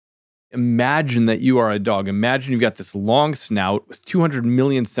Imagine that you are a dog. Imagine you've got this long snout with 200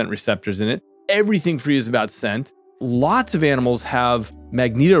 million scent receptors in it. Everything for you is about scent. Lots of animals have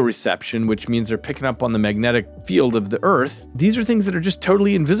magnetoreception, which means they're picking up on the magnetic field of the earth. These are things that are just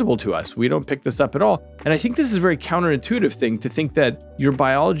totally invisible to us. We don't pick this up at all. And I think this is a very counterintuitive thing to think that your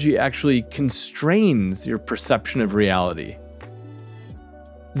biology actually constrains your perception of reality.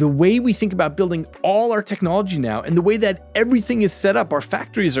 The way we think about building all our technology now and the way that everything is set up, our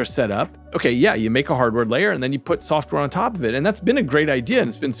factories are set up. Okay, yeah, you make a hardware layer and then you put software on top of it. And that's been a great idea and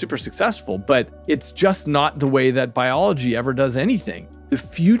it's been super successful, but it's just not the way that biology ever does anything. The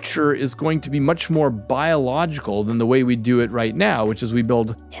future is going to be much more biological than the way we do it right now, which is we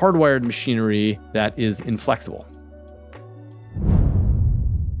build hardwired machinery that is inflexible.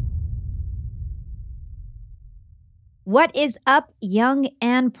 What is up, young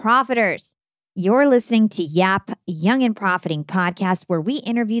and profiters? You're listening to Yap, Young and Profiting podcast, where we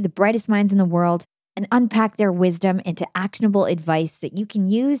interview the brightest minds in the world and unpack their wisdom into actionable advice that you can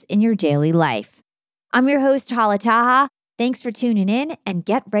use in your daily life. I'm your host, Hala Taha. Thanks for tuning in and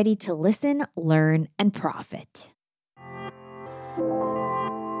get ready to listen, learn, and profit.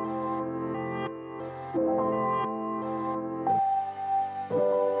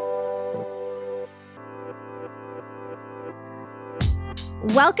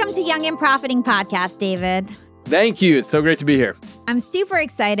 Welcome to Young and Profiting Podcast, David. Thank you. It's so great to be here. I'm super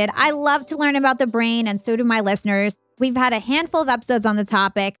excited. I love to learn about the brain, and so do my listeners. We've had a handful of episodes on the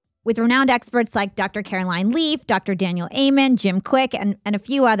topic with renowned experts like Dr. Caroline Leaf, Dr. Daniel Amen, Jim Quick, and a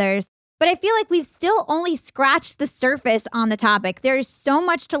few others. But I feel like we've still only scratched the surface on the topic. There's so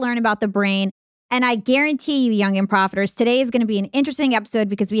much to learn about the brain. And I guarantee you, Young and Profiters, today is going to be an interesting episode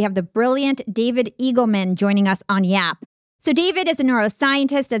because we have the brilliant David Eagleman joining us on Yap. So David is a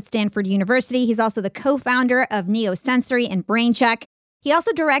neuroscientist at Stanford University. He's also the co-founder of Neosensory and BrainCheck. He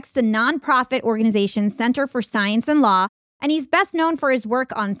also directs the nonprofit organization Center for Science and Law, and he's best known for his work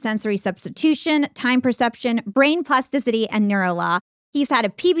on sensory substitution, time perception, brain plasticity, and neurolaw. He's had a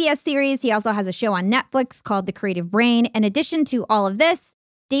PBS series. He also has a show on Netflix called The Creative Brain. In addition to all of this,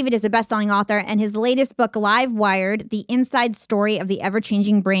 David is a best-selling author, and his latest book, Live Wired, The Inside Story of the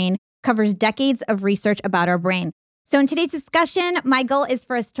Ever-Changing Brain, covers decades of research about our brain. So in today's discussion, my goal is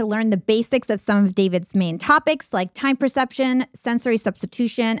for us to learn the basics of some of David's main topics like time perception, sensory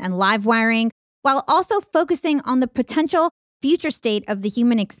substitution, and live wiring, while also focusing on the potential future state of the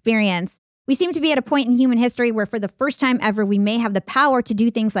human experience. We seem to be at a point in human history where for the first time ever, we may have the power to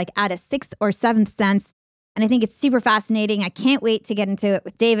do things like add a sixth or seventh sense. And I think it's super fascinating. I can't wait to get into it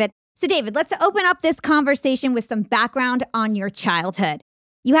with David. So David, let's open up this conversation with some background on your childhood.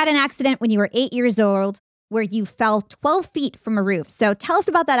 You had an accident when you were 8 years old, where you fell 12 feet from a roof. So tell us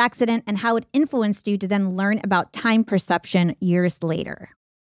about that accident and how it influenced you to then learn about time perception years later.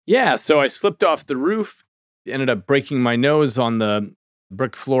 Yeah, so I slipped off the roof, ended up breaking my nose on the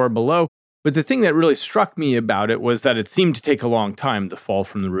brick floor below. But the thing that really struck me about it was that it seemed to take a long time, the fall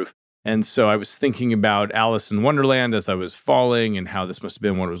from the roof. And so I was thinking about Alice in Wonderland as I was falling and how this must have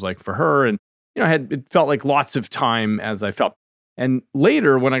been what it was like for her. And, it felt like lots of time as I fell. And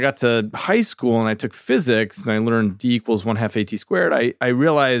later, when I got to high school and I took physics and I learned D equals 1/2 AT squared, I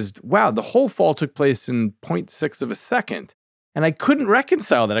realized, wow, the whole fall took place in 0.6 of a second. And I couldn't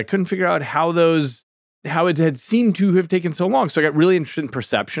reconcile that. I couldn't figure out how it had seemed to have taken so long. So I got really interested in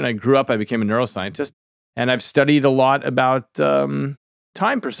perception. I grew up, I became a neuroscientist, and I've studied a lot about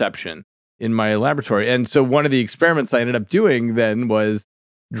time perception in my laboratory. And so one of the experiments I ended up doing then was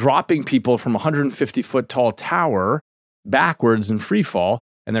dropping people from a 150-foot tall tower backwards in free fall,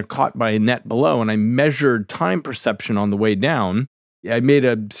 and they're caught by a net below. And I measured time perception on the way down. I made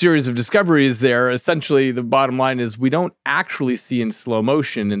a series of discoveries there. Essentially, the bottom line is we don't actually see in slow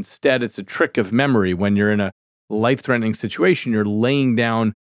motion. Instead, it's a trick of memory. When you're in a life-threatening situation, you're laying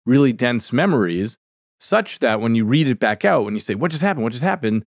down really dense memories such that when you read it back out, when you say, what just happened? What just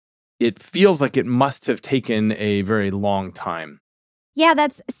happened? It feels like it must have taken a very long time. Yeah,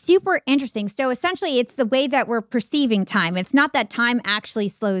 that's super interesting. So essentially, it's the way that we're perceiving time. It's not that time actually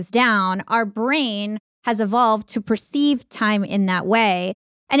slows down. Our brain has evolved to perceive time in that way.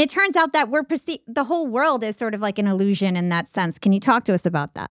 And it turns out that the whole world is sort of like an illusion in that sense. Can you talk to us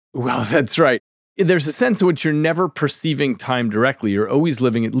about that? Well, that's right. There's a sense in which you're never perceiving time directly. You're always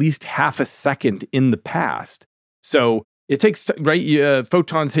living at least half a second in the past. So it takes,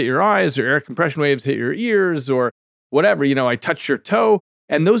 photons hit your eyes or air compression waves hit your ears or whatever, I touch your toe,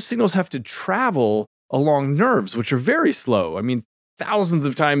 and those signals have to travel along nerves, which are very slow. I mean, thousands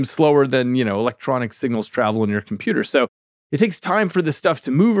of times slower than, electronic signals travel in your computer. So it takes time for this stuff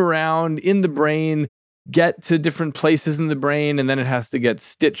to move around in the brain, get to different places in the brain, and then it has to get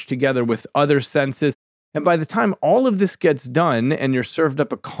stitched together with other senses. And by the time all of this gets done and you're served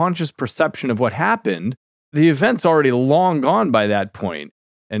up a conscious perception of what happened, the event's already long gone by that point,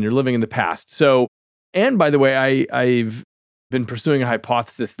 and you're living in the past. So, and by the way, I've been pursuing a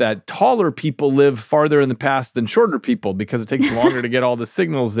hypothesis that taller people live farther in the past than shorter people because it takes longer to get all the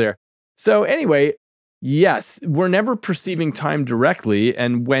signals there. So anyway, yes, we're never perceiving time directly.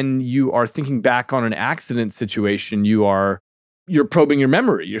 And when you are thinking back on an accident situation, you're probing your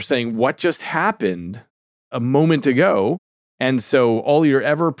memory. You're saying, what just happened a moment ago? And so all you're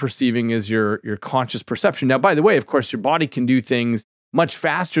ever perceiving is your conscious perception. Now, by the way, of course, your body can do things much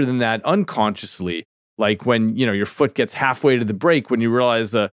faster than that unconsciously. Like when, your foot gets halfway to the brake, when you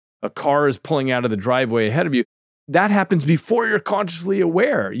realize a car is pulling out of the driveway ahead of you, that happens before you're consciously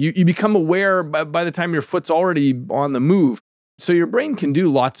aware. You become aware by the time your foot's already on the move. So your brain can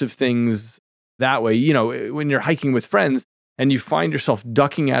do lots of things that way. When you're hiking with friends and you find yourself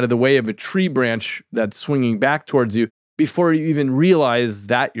ducking out of the way of a tree branch that's swinging back towards you before you even realize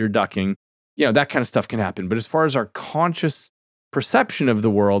that you're ducking, that kind of stuff can happen. But as far as our conscious perception of the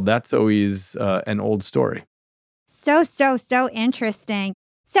world, that's always an old story. So interesting.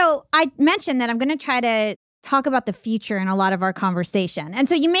 So I mentioned that I'm going to try to talk about the future in a lot of our conversation. And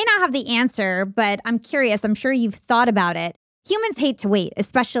so you may not have the answer, but I'm curious. I'm sure you've thought about it. Humans hate to wait,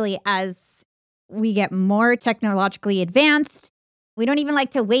 especially as we get more technologically advanced. We don't even like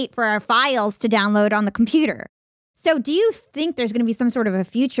to wait for our files to download on the computer. So do you think there's going to be some sort of a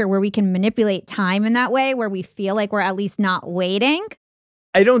future where we can manipulate time in that way, where we feel like we're at least not waiting?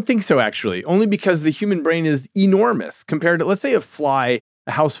 I don't think so, actually, only because the human brain is enormous compared to, let's say, a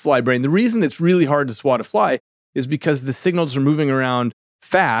housefly brain. The reason it's really hard to swat a fly is because the signals are moving around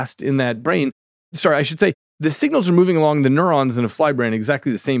fast in that brain. Sorry, I should say the signals are moving along the neurons in a fly brain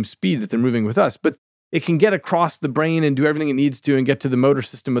exactly the same speed that they're moving with us, but it can get across the brain and do everything it needs to and get to the motor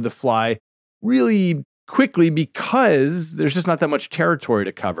system of the fly really quickly because there's just not that much territory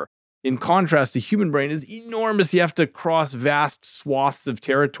to cover. In contrast, the human brain is enormous. You have to cross vast swaths of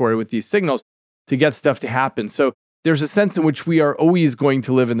territory with these signals to get stuff to happen. So there's a sense in which we are always going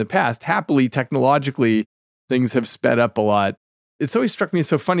to live in the past. Happily, technologically, things have sped up a lot. It's always struck me as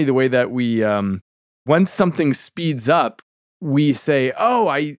so funny the way that we, once something speeds up, we say, oh,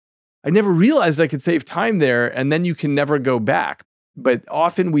 I never realized I could save time there, and then you can never go back. But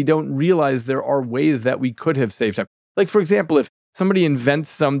often we don't realize there are ways that we could have saved time. Like, for example, if somebody invents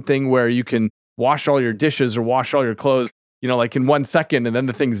something where you can wash all your dishes or wash all your clothes, like in 1 second, and then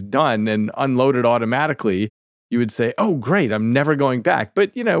the thing's done and unloaded automatically, you would say, oh, great, I'm never going back.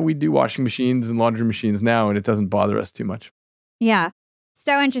 But, we do washing machines and laundry machines now, and it doesn't bother us too much. Yeah.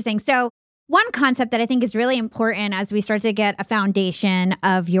 So interesting. So one concept that I think is really important as we start to get a foundation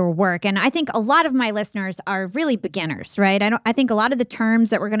of your work, and I think a lot of my listeners are really beginners, right? I think a lot of the terms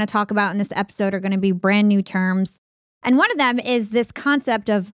that we're going to talk about in this episode are going to be brand new terms. And one of them is this concept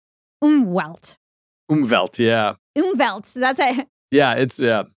of Umwelt. Umwelt, yeah. Umwelt. So that's it. Yeah, it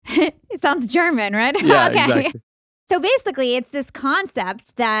sounds German, right? Yeah, okay. Exactly. So basically, it's this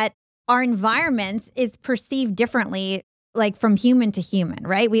concept that our environment is perceived differently, like from human to human,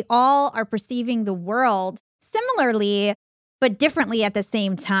 right? We all are perceiving the world similarly, but differently at the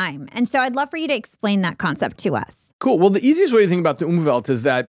same time. And so I'd love for you to explain that concept to us. Cool. Well, the easiest way to think about the Umwelt is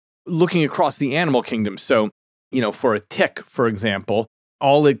that looking across the animal kingdom. So, for a tick, for example,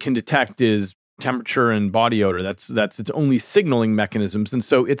 all it can detect is temperature and body odor. That's its only signaling mechanisms. And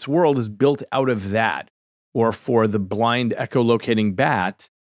so its world is built out of that. Or for the blind echolocating bat,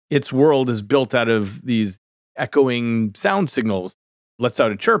 its world is built out of these echoing sound signals. Lets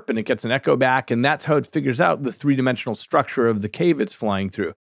out a chirp and it gets an echo back, and that's how it figures out the three-dimensional structure of the cave it's flying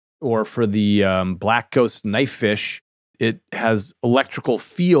through. Or for the black ghost knifefish, it has electrical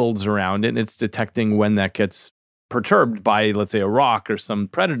fields around it, and it's detecting when that gets perturbed by, let's say, a rock or some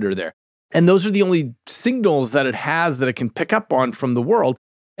predator there. And those are the only signals that it has that it can pick up on from the world.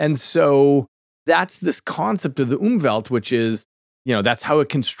 And so that's this concept of the Umwelt, which is, that's how it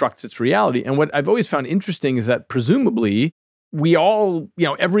constructs its reality. And what I've always found interesting is that presumably we all,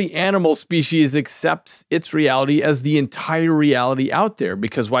 every animal species accepts its reality as the entire reality out there,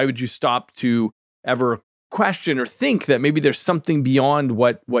 because why would you stop to ever question or think that maybe there's something beyond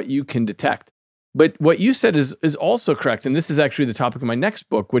what you can detect? But what you said is also correct. And this is actually the topic of my next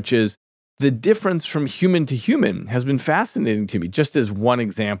book, which is the difference from human to human has been fascinating to me, just as one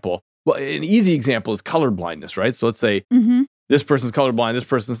example. Well, an easy example is color blindness, right? So let's say this person's colorblind, this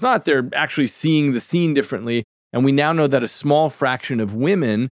person's not. They're actually seeing the scene differently. And we now know that a small fraction of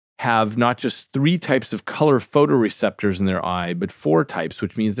women have not just 3 types of color photoreceptors in their eye, but 4 types,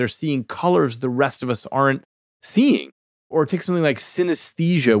 which means they're seeing colors the rest of us aren't seeing. Or take something like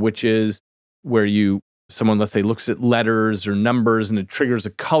synesthesia, which is where someone, let's say, looks at letters or numbers and it triggers a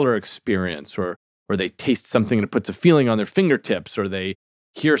color experience, or they taste something and it puts a feeling on their fingertips, or they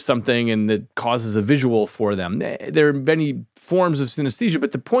hear something and it causes a visual for them. There are many forms of synesthesia,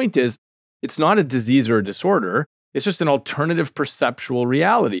 but the point is, it's not a disease or a disorder. It's just an alternative perceptual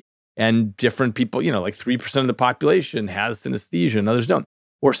reality. And different people, like 3% of the population has synesthesia and others don't.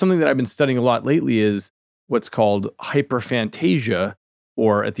 Or something that I've been studying a lot lately is what's called hyperphantasia,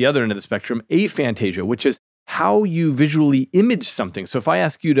 or at the other end of the spectrum, aphantasia, which is how you visually image something. So if I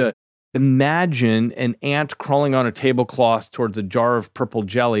ask you to imagine an ant crawling on a tablecloth towards a jar of purple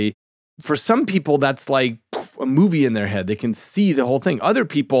jelly, for some people, that's like a movie in their head. They can see the whole thing. Other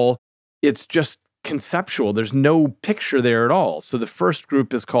people, it's just conceptual. There's no picture there at all. So the first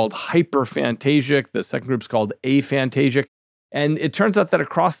group is called hyperphantasic. The second group is called aphantasic. And it turns out that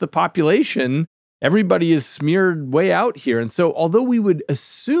across the population, everybody is smeared way out here. And so although we would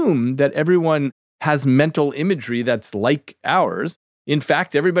assume that everyone has mental imagery that's like ours, in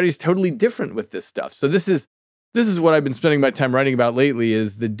fact, everybody's totally different with this stuff. So this is what I've been spending my time writing about lately,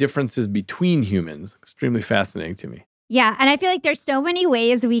 is the differences between humans. Extremely fascinating to me. Yeah, and I feel like there's so many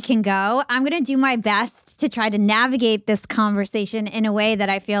ways we can go. I'm going to do my best to try to navigate this conversation in a way that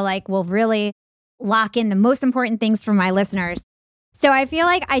I feel like will really lock in the most important things for my listeners. So I feel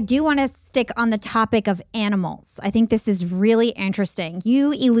like I do want to stick on the topic of animals. I think this is really interesting.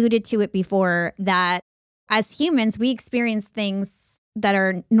 You alluded to it before that as humans, we experience things that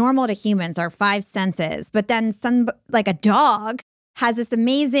are normal to humans, our 5 senses. But then like a dog has this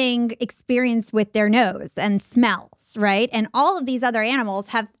amazing experience with their nose and smells, right? And all of these other animals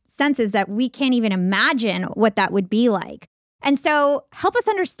have senses that we can't even imagine what that would be like. And so help us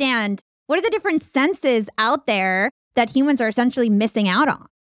understand, what are the different senses out there that humans are essentially missing out on?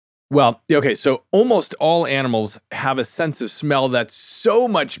 Well, okay, so almost all animals have a sense of smell that's so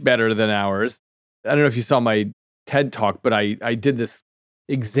much better than ours. I don't know if you saw my TED Talk, but I did this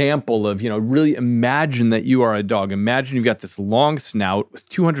example of, really imagine that you are a dog. Imagine you've got this long snout with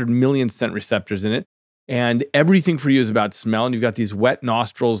 200 million scent receptors in it, and everything for you is about smell. And you've got these wet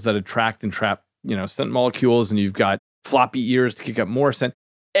nostrils that attract and trap, scent molecules, and you've got floppy ears to kick up more scent.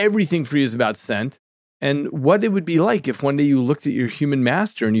 Everything for you is about scent. And what it would be like if one day you looked at your human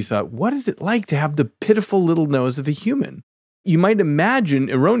master and you thought, what is it like to have the pitiful little nose of a human? You might imagine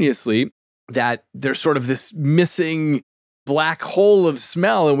erroneously that there's sort of this missing black hole of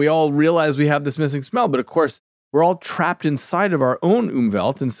smell, and we all realize we have this missing smell. But of course, we're all trapped inside of our own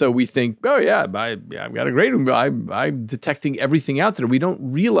Umwelt. And so we think, oh yeah, I've got a great Umwelt. I'm detecting everything out there. We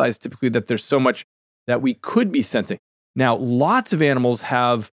don't realize typically that there's so much that we could be sensing. Now, lots of animals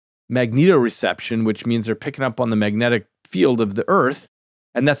have magnetoreception, which means they're picking up on the magnetic field of the Earth.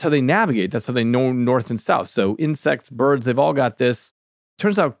 And that's how they navigate. That's how they know north and south. So insects, birds, they've all got this.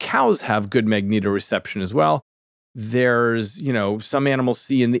 Turns out cows have good magnetoreception as well. There's, some animals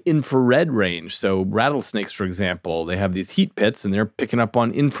see in the infrared range. So rattlesnakes, for example, they have these heat pits and they're picking up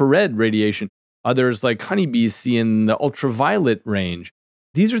on infrared radiation. Others, like honeybees, see in the ultraviolet range.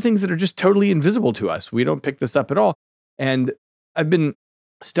 These are things that are just totally invisible to us. We don't pick this up at all. And I've been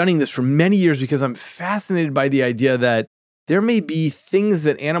studying this for many years because I'm fascinated by the idea that there may be things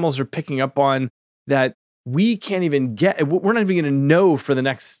that animals are picking up on that we can't even get. We're not even going to know for the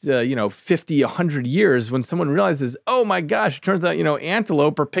next, 50, 100 years when someone realizes, oh my gosh, it turns out,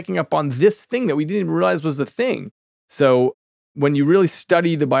 antelope are picking up on this thing that we didn't even realize was a thing. So when you really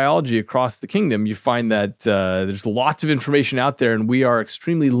study the biology across the kingdom, you find that there's lots of information out there and we are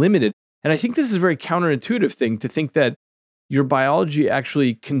extremely limited. And I think this is a very counterintuitive thing to think that your biology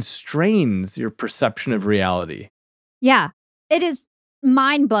actually constrains your perception of reality. Yeah, it is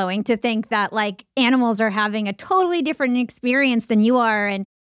mind-blowing to think that like animals are having a totally different experience than you are. And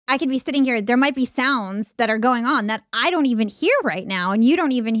I could be sitting here, there might be sounds that are going on that I don't even hear right now and you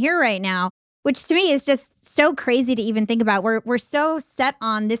don't even hear right now, which to me is just so crazy to even think about. We're so set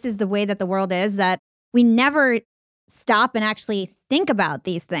on this is the way that the world is that we never stop and actually think about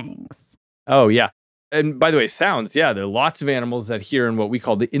these things. Oh, yeah. And by the way, sounds, yeah, there are lots of animals that hear in what we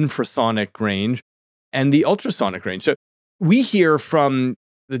call the infrasonic range and the ultrasonic range. So we hear from,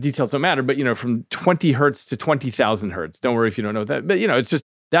 the details don't matter, but, from 20 hertz to 20,000 hertz. Don't worry if you don't know that. But, it's just,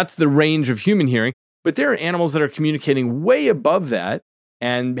 that's the range of human hearing. But there are animals that are communicating way above that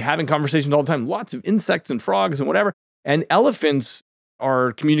and having conversations all the time. Lots of insects and frogs and whatever. And elephants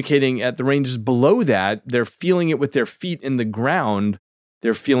are communicating at the ranges below that. They're feeling it with their feet in the ground.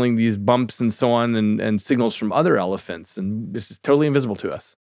 They're feeling these bumps and so on and signals from other elephants. And this is totally invisible to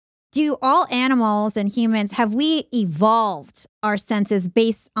us. do all animals and humans, have we evolved our senses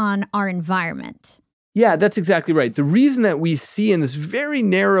based on our environment? Yeah, that's exactly right. The reason that we see in this very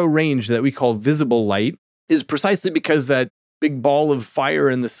narrow range that we call visible light is precisely because that big ball of fire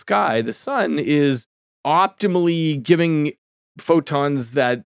in the sky, the sun, is optimally giving photons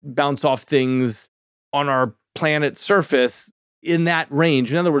that bounce off things on our planet's surface in that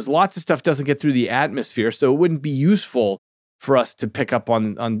range. In other words, lots of stuff doesn't get through the atmosphere, so it wouldn't be useful for us to pick up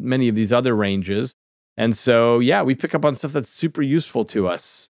on many of these other ranges. And so, yeah, we pick up on stuff that's super useful to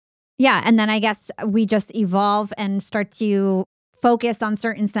us. Yeah, and then I guess we just evolve and start to focus on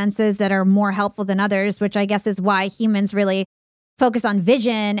certain senses that are more helpful than others, which I guess is why humans really focus on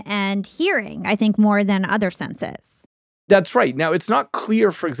vision and hearing, I think, more than other senses. That's right. Now, it's not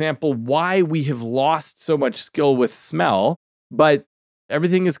clear, for example, why we have lost so much skill with smell, but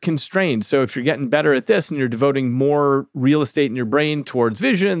everything is constrained. So if you're getting better at this and you're devoting more real estate in your brain towards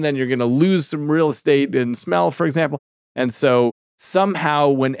vision, then you're going to lose some real estate in smell, for example. And so somehow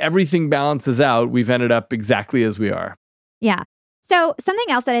when everything balances out, we've ended up exactly as we are. Yeah. So something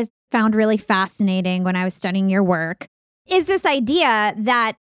else that I found really fascinating when I was studying your work is this idea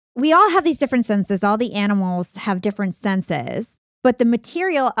that we all have these different senses. All the animals have different senses, but the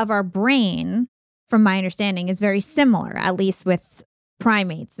material of our brain, from my understanding, is very similar, at least with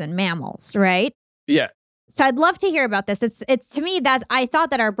primates and mammals, right? Yeah. So I'd love to hear about this. It's to me that I thought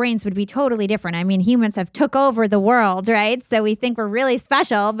that our brains would be totally different. I mean, humans have took over the world, right? So we think we're really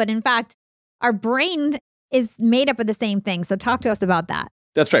special, but in fact, our brain is made up of the same thing. So talk to us about that.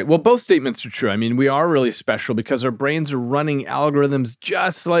 That's right. Well, both statements are true. I mean, we are really special because our brains are running algorithms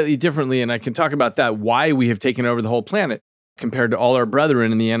just slightly differently. And I can talk about that, why we have taken over the whole planet compared to all our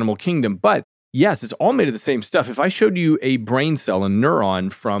brethren in the animal kingdom. But yes, it's all made of the same stuff. If I showed you a brain cell, a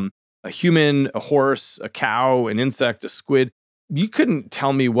neuron from a human, a horse, a cow, an insect, a squid, you couldn't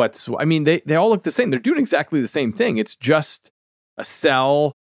tell me they all look the same. They're doing exactly the same thing. It's just a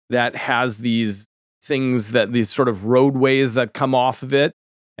cell that has these things, that these sort of roadways that come off of it.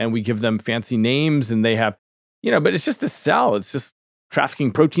 And we give them fancy names and they have, but it's just a cell. It's just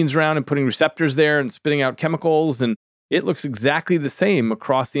trafficking proteins around and putting receptors there and spitting out chemicals. And it looks exactly the same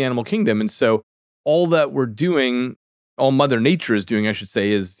across the animal kingdom. And so all that we're doing, all Mother Nature is doing, I should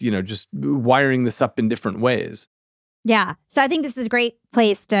say, is, just wiring this up in different ways. Yeah. So I think this is a great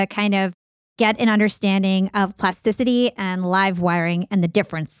place to kind of get an understanding of plasticity and live wiring and the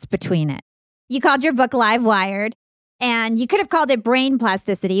difference between it. You called your book Live Wired. And you could have called it brain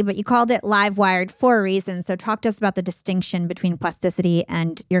plasticity, but you called it live wired for a reason. So talk to us about the distinction between plasticity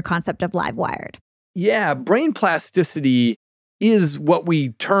and your concept of live wired. Yeah, brain plasticity is what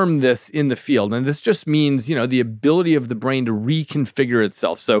we term this in the field. And this just means, the ability of the brain to reconfigure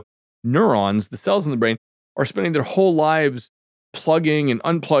itself. So neurons, the cells in the brain, are spending their whole lives plugging and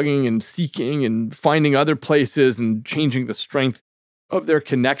unplugging and seeking and finding other places and changing the strength of their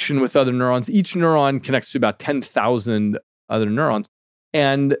connection with other neurons. Each neuron connects to about 10,000 other neurons.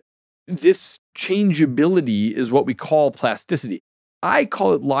 And this changeability is what we call plasticity. I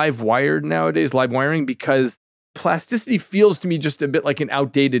call it live wired nowadays, live wiring, because plasticity feels to me just a bit like an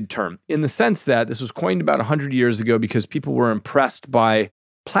outdated term, in the sense that this was coined about 100 years ago because people were impressed by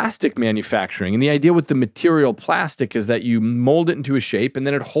plastic manufacturing. And the idea with the material plastic is that you mold it into a shape and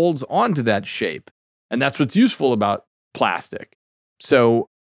then it holds on to that shape. And that's what's useful about plastic. So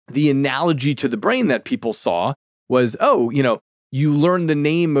the analogy to the brain that people saw was, you learn the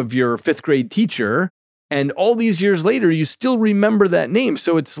name of your fifth grade teacher, and all these years later, you still remember that name.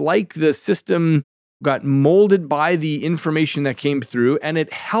 So it's like the system got molded by the information that came through, and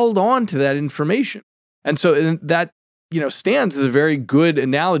it held on to that information. And so that, stands as a very good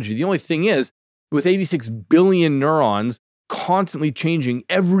analogy. The only thing is, with 86 billion neurons constantly changing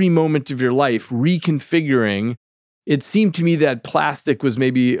every moment of your life, reconfiguring, it seemed to me that plastic was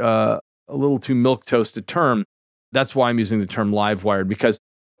maybe a little too milquetoast a term. That's why I'm using the term live wired, because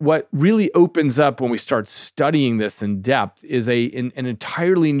what really opens up when we start studying this in depth is an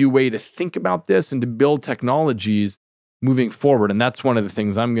entirely new way to think about this and to build technologies moving forward. And that's one of the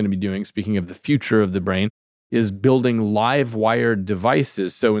things I'm going to be doing, speaking of the future of the brain, is building live wired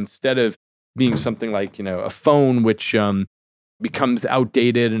devices. So instead of being something like, a phone, which becomes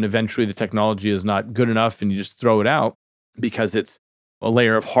outdated and eventually the technology is not good enough and you just throw it out because it's a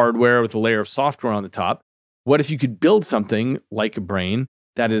layer of hardware with a layer of software on the top. What if you could build something like a brain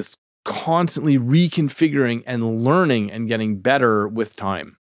that is constantly reconfiguring and learning and getting better with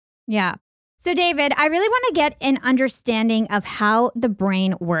time? Yeah. So David, I really want to get an understanding of how the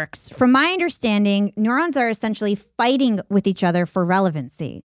brain works. From my understanding, neurons are essentially fighting with each other for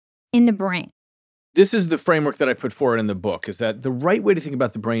relevancy in the brain. this is the framework that I put forward in the book, is that the right way to think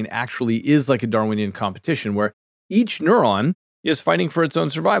about the brain actually is like a Darwinian competition where each neuron is fighting for its own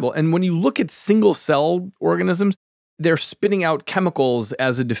survival. And when you look at single cell organisms, they're spitting out chemicals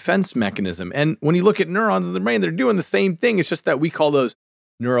as a defense mechanism. And when you look at neurons in the brain, they're doing the same thing. It's just that we call those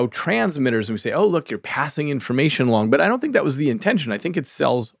neurotransmitters and we say, oh, look, you're passing information along. But I don't think that was the intention. I think it's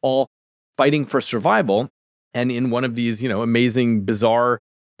cells all fighting for survival. And in one of these, amazing, bizarre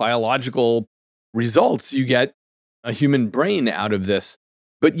biological results, you get a human brain out of this.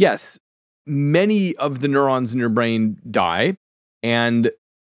 But yes, many of the neurons in your brain die. And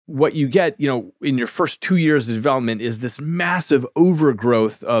what you get, in your first 2 years of development is this massive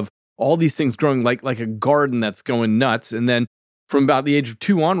overgrowth of all these things growing like a garden that's going nuts. And then from about the age of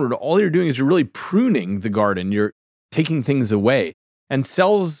 2 onward, all you're doing is you're really pruning the garden. You're taking things away. And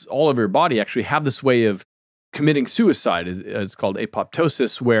cells all over your body actually have this way of committing suicide. It's called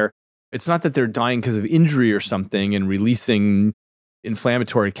apoptosis, where it's not that they're dying because of injury or something and releasing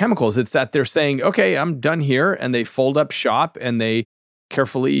inflammatory chemicals. It's that they're saying, okay, I'm done here. And they fold up shop and they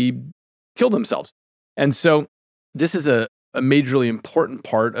carefully kill themselves. And so this is a majorly important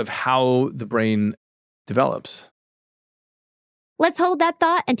part of how the brain develops. Let's hold that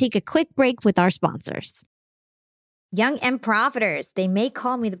thought and take a quick break with our sponsors. Young and Profiters, they may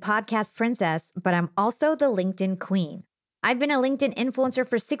call me the podcast princess, but I'm also the LinkedIn queen. I've been a LinkedIn influencer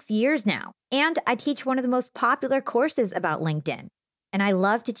for 6 years now, and I teach one of the most popular courses about LinkedIn. And I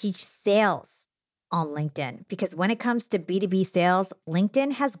love to teach sales on LinkedIn because when it comes to B2B sales,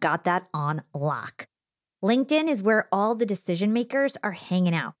 LinkedIn has got that on lock. LinkedIn is where all the decision makers are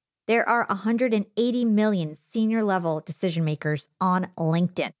hanging out. There are 180 million senior level decision makers on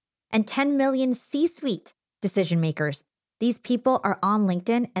LinkedIn and 10 million C-suite decision makers. These people are on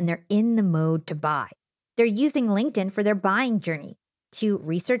LinkedIn and they're in the mode to buy. They're using LinkedIn for their buying journey, to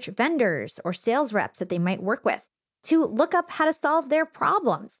research vendors or sales reps that they might work with, to look up how to solve their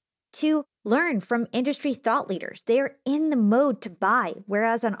problems, to learn from industry thought leaders. They are in the mode to buy,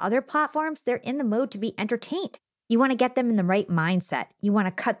 whereas on other platforms, they're in the mode to be entertained. You want to get them in the right mindset. You want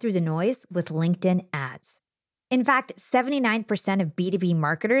to cut through the noise with LinkedIn ads. In fact, 79% of B2B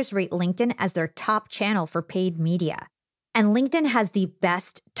marketers rate LinkedIn as their top channel for paid media. And LinkedIn has the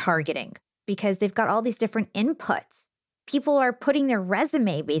best targeting because they've got all these different inputs. People are putting their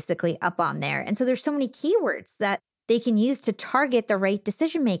resume basically up on there. And so there's so many keywords that they can use to target the right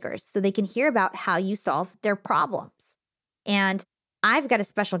decision makers so they can hear about how you solve their problems. And I've got a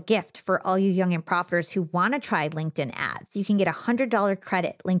special gift for all you young and profiters who want to try LinkedIn ads. You can get a $100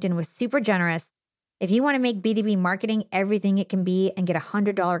 credit. LinkedIn was super generous. If you want to make B2B marketing everything it can be and get a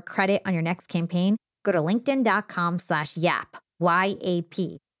 $100 credit on your next campaign, go to linkedin.com/YAP,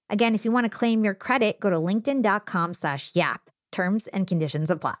 Y-A-P. Again, if you want to claim your credit, go to linkedin.com/YAP. Terms and conditions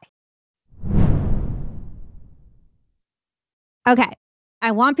apply. Okay.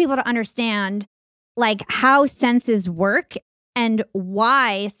 I want people to understand how senses work and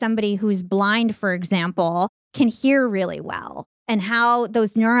why somebody who's blind, for example, can hear really well and how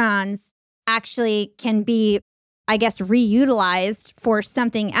those neurons actually can be, reutilized for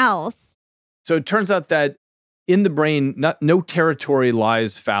something else. So it turns out that in the brain, no territory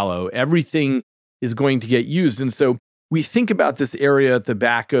lies fallow. Everything is going to get used. And so we think about this area at the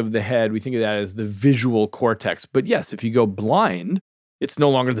back of the head, we think of that as the visual cortex. But yes, if you go blind, it's no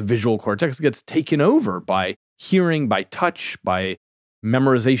longer the visual cortex. It gets taken over by hearing, by touch, by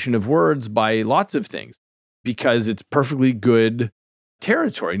memorization of words, by lots of things, because it's perfectly good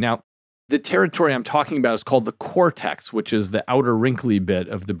territory. Now, the territory I'm talking about is called the cortex, which is the outer wrinkly bit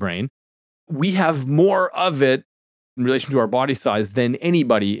of the brain. We have more of it in relation to our body size than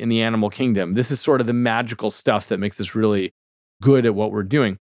anybody in the animal kingdom. This is sort of the magical stuff that makes us really good at what we're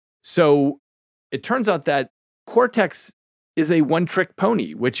doing. So it turns out that cortex is a one-trick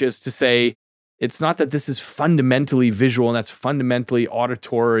pony, which is to say, it's not that this is fundamentally visual and that's fundamentally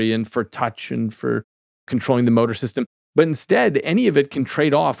auditory and for touch and for controlling the motor system, but instead, any of it can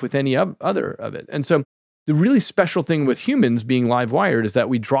trade off with any other of it. And so the really special thing with humans being live wired is that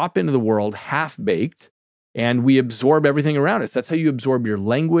we drop into the world half-baked and we absorb everything around us. That's how you absorb your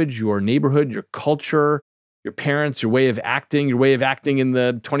language, your neighborhood, your culture, your parents, your way of acting in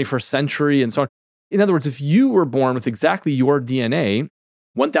the 21st century, and so on. In other words, if you were born with exactly your DNA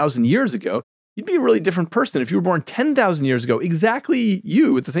 1,000 years ago, you'd be a really different person. If you were born 10,000 years ago, exactly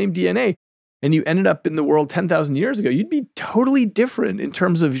you with the same DNA, and you ended up in the world 10,000 years ago, you'd be totally different in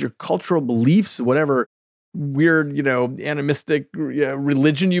terms of your cultural beliefs, whatever weird, animistic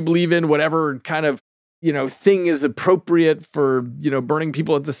religion you believe in, whatever kind of, thing is appropriate for, burning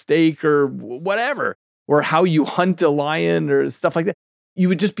people at the stake or whatever, or how you hunt a lion or stuff like that. you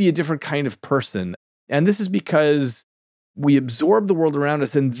would just be a different kind of person. And this is because we absorb the world around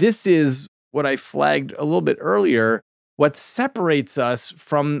us. And this is what I flagged a little bit earlier. What separates us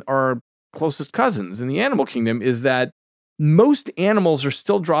from our closest cousins in the animal kingdom is that most animals are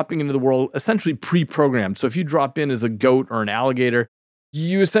still dropping into the world essentially pre-programmed. So if you drop in as a goat or an alligator,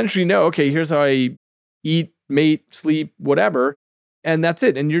 you essentially know, okay, here's how I eat, mate, sleep, whatever. And that's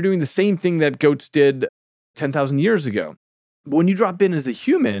it. And you're doing the same thing that goats did 10,000 years ago. But when you drop in as a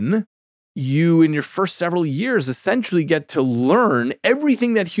human, you, in your first several years, essentially get to learn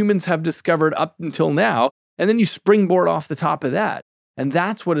everything that humans have discovered up until now. And then you springboard off the top of that. And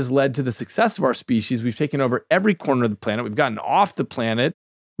that's what has led to the success of our species. We've taken over every corner of the planet. We've gotten off the planet.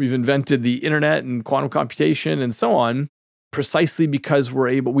 We've invented the internet and quantum computation and so on, precisely because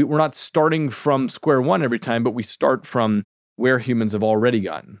we're not starting from square one every time, but we start from where humans have already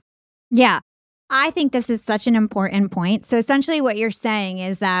gotten. Yeah. I think this is such an important point. So essentially what you're saying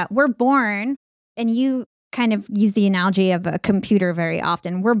is that we're born, and you kind of use the analogy of a computer very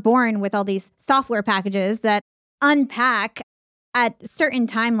often. We're born with all these software packages that unpack at certain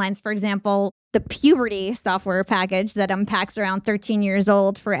timelines. For example, the puberty software package that unpacks around 13 years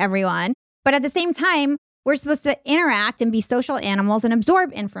old for everyone. But at the same time, we're supposed to interact and be social animals and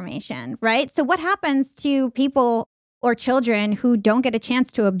absorb information, right? So what happens to people or children who don't get a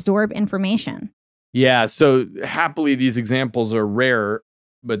chance to absorb information? Yeah, so happily these examples are rare,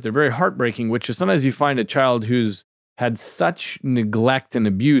 but they're very heartbreaking, which is sometimes you find a child who's had such neglect and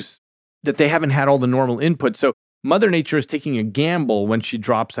abuse that they haven't had all the normal input. So Mother Nature is taking a gamble when she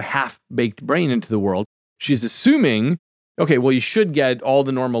drops a half-baked brain into the world. She's assuming, okay, well, you should get all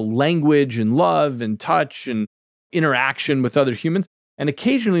the normal language and love and touch and interaction with other humans. And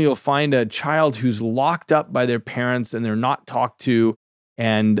occasionally you'll find a child who's locked up by their parents and they're not talked to,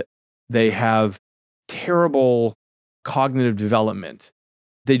 and they have terrible cognitive development.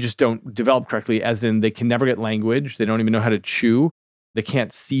 They just don't develop correctly, as in they can never get language. They don't even know how to chew. They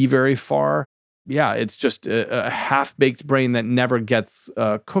can't see very far. Yeah, it's just a half-baked brain that never gets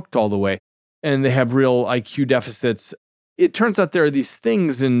cooked all the way. And they have real IQ deficits. It turns out there are these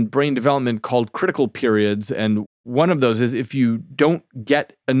things in brain development called critical periods. And one of those is if you don't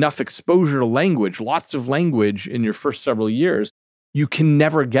get enough exposure to language, lots of language in your first several years, you can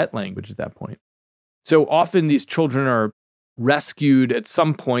never get language at that point. So often these children are rescued at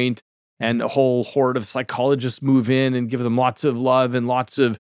some point, and a whole horde of psychologists move in and give them lots of love and lots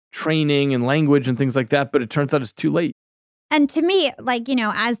of training and language and things like that. But it turns out it's too late. And to me,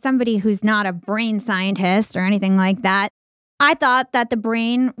 as somebody who's not a brain scientist or anything like that, I thought that the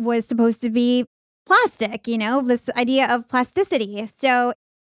brain was supposed to be plastic, this idea of plasticity. So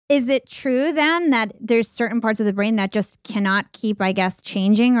is it true then that there's certain parts of the brain that just cannot keep,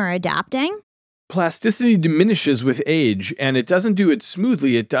 changing or adapting? Plasticity diminishes with age, and it doesn't do it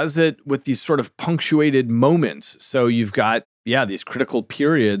smoothly. It does it with these sort of punctuated moments. So you've got, these critical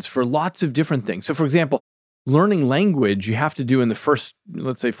periods for lots of different things. So for example, learning language, you have to do in the first,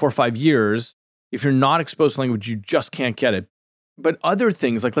 let's say 4 or 5 years. If you're not exposed to language, you just can't get it. But other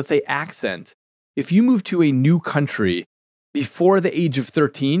things, like let's say accent, if you move to a new country before the age of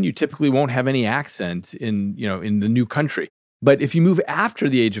 13, you typically won't have any accent in the new country. But if you move after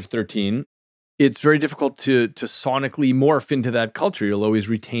the age of 13, it's very difficult to sonically morph into that culture. You'll always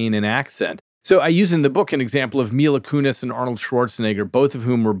retain an accent. So I use in the book an example of Mila Kunis and Arnold Schwarzenegger, both of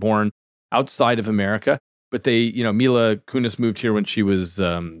whom were born outside of America. But Mila Kunis moved here when she was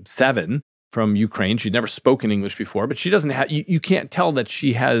 7 from Ukraine. She'd never spoken English before, but she doesn't have, you can't tell that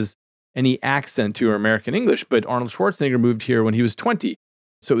she has any accent to her American English. But Arnold Schwarzenegger moved here when he was 20.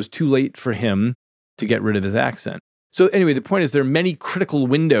 So it was too late for him to get rid of his accent. So anyway, the point is there are many critical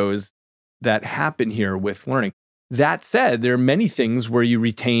windows that happen here with learning. That said, there are many things where you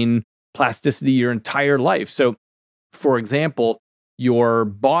retain plasticity your entire life. So, for example, your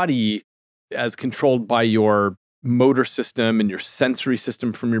body, as controlled by your motor system and your sensory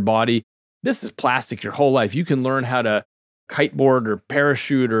system from your body, this is plastic your whole life. You can learn how to kiteboard or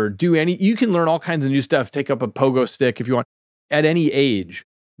parachute or you can learn all kinds of new stuff, take up a pogo stick if you want, at any age.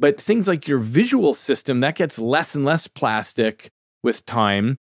 But things like your visual system, that gets less and less plastic with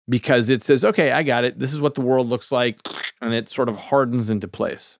time, because it says, okay, I got it. This is what the world looks like. And it sort of hardens into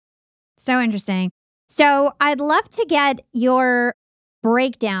place. So interesting. So I'd love to get your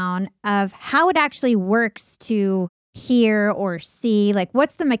breakdown of how it actually works to hear or see.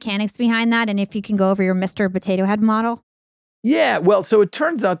 What's the mechanics behind that? And if you can go over your Mr. Potato Head model. Yeah, well, so it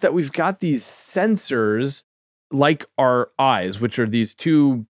turns out that we've got these sensors like our eyes, which are these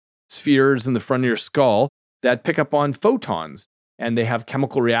two spheres in the front of your skull that pick up on photons. And they have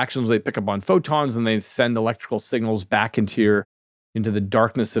chemical reactions. They pick up on photons and they send electrical signals back into your into the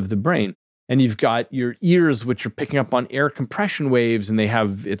darkness of the brain. And you've got your ears, which are picking up on air compression waves, and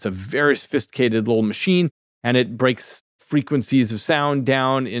it's a very sophisticated little machine, and it breaks frequencies of sound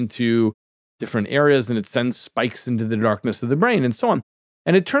down into different areas, and it sends spikes into the darkness of the brain, and so on.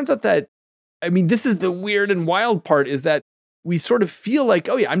 And it turns out that, this is the weird and wild part, is that we sort of feel like,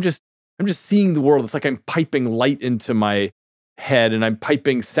 oh yeah, I'm just seeing the world. It's like I'm piping light into my head and I'm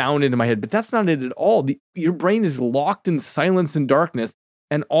piping sound into my head, but that's not it at all. Your brain is locked in silence and darkness,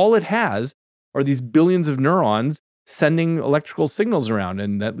 and all it has are these billions of neurons sending electrical signals around,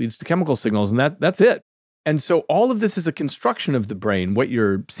 and that leads to chemical signals, and that's it. And so all of this is a construction of the brain, what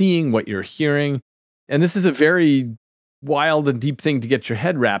you're seeing, what you're hearing. And this is a very wild and deep thing to get your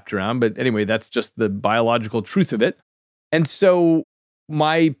head wrapped around. But anyway, that's just the biological truth of it. And so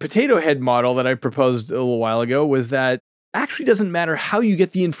my potato head model that I proposed a little while ago was that actually doesn't matter how you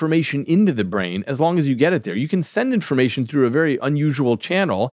get the information into the brain, as long as you get it there. You can send information through a very unusual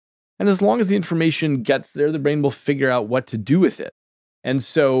channel. And as long as the information gets there, the brain will figure out what to do with it. And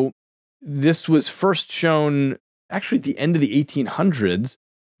so this was first shown actually at the end of the 1800s,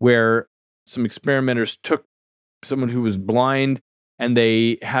 where some experimenters took someone who was blind and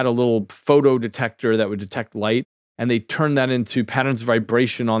they had a little photo detector that would detect light, and they turned that into patterns of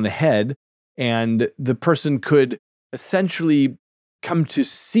vibration on the head. And the person could essentially come to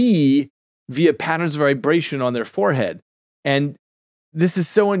see via patterns of vibration on their forehead. And this is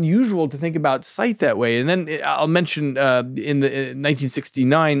so unusual to think about sight that way. And then I'll mention in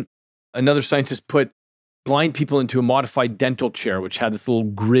 1969, another scientist put blind people into a modified dental chair, which had this little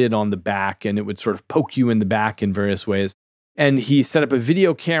grid on the back, and it would sort of poke you in the back in various ways. And he set up a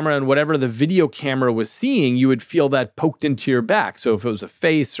video camera, and whatever the video camera was seeing, you would feel that poked into your back. So if it was a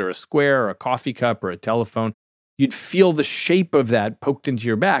face or a square or a coffee cup or a telephone, you'd feel the shape of that poked into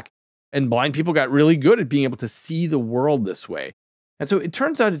your back. And blind people got really good at being able to see the world this way. And so it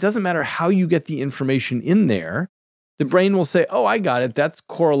turns out it doesn't matter how you get the information in there. The brain will say, oh, I got it. That's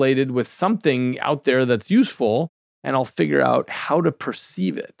correlated with something out there that's useful, and I'll figure out how to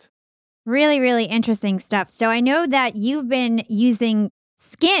perceive it. Really, really interesting stuff. So I know that you've been using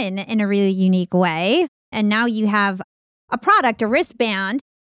skin in a really unique way, and now you have a product, a wristband,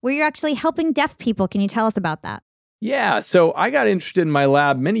 where you're actually helping deaf people. Can you tell us about that? Yeah, so I got interested in my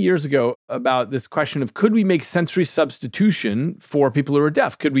lab many years ago about this question of, could we make sensory substitution for people who are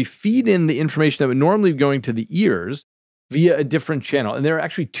deaf? Could we feed in the information that would normally be going to the ears via a different channel? And there are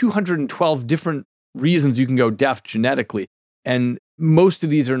actually 212 different reasons you can go deaf genetically. And most of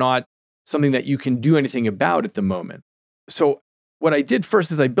these are not something that you can do anything about at the moment. So what I did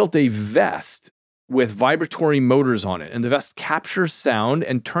first is I built a vest with vibratory motors on it. And the vest captures sound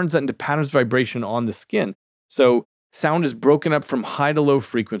and turns that into patterns of vibration on the skin. So sound is broken up from high to low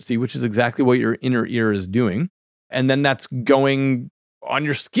frequency, which is exactly what your inner ear is doing. And then that's going on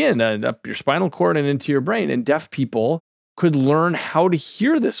your skin and up your spinal cord and into your brain. And deaf people could learn how to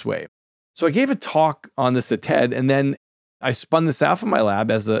hear this way. So I gave a talk on this at TED, and then I spun this out from my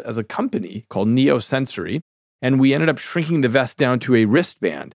lab as a company called Neosensory. And we ended up shrinking the vest down to a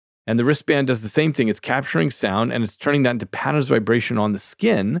wristband. And the wristband does the same thing. It's capturing sound and it's turning that into patterns of vibration on the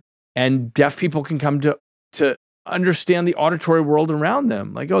skin. And deaf people can come to understand the auditory world around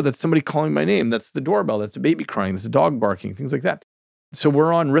them. Like, oh, that's somebody calling my name. That's the doorbell. That's a baby crying. That's a dog barking, things like that. So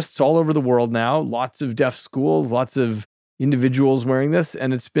we're on wrists all over the world now. Lots of deaf schools, lots of individuals wearing this.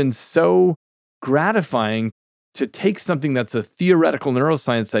 And it's been so gratifying to take something that's a theoretical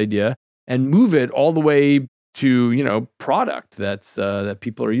neuroscience idea and move it all the way to, product that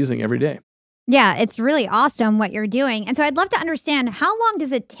people are using every day. Yeah, it's really awesome what you're doing. And so I'd love to understand, how long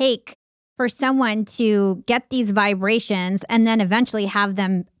does it take for someone to get these vibrations and then eventually have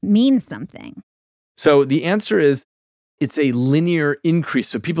them mean something? So the answer is, it's a linear increase.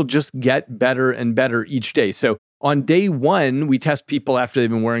 So people just get better and better each day. So on day one, we test people after they've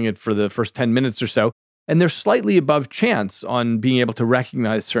been wearing it for the first 10 minutes or so, and they're slightly above chance on being able to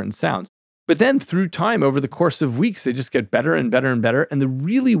recognize certain sounds. But then through time, over the course of weeks, they just get better and better and better. And the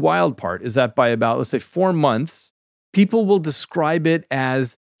really wild part is that by about, let's say, 4 months, people will describe it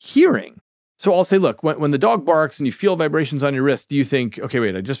as hearing. So I'll say, look, when the dog barks and you feel vibrations on your wrist, do you think, okay,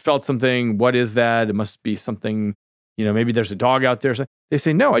 wait, I just felt something. What is that? It must be something, maybe there's a dog out there. They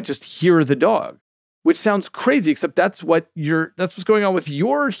say, no, I just hear the dog, which sounds crazy, except that's what's going on with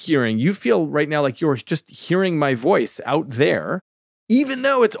your hearing. You feel right now like you're just hearing my voice out there, even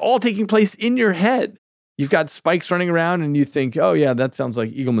though it's all taking place in your head. You've got spikes running around and you think, oh yeah, that sounds like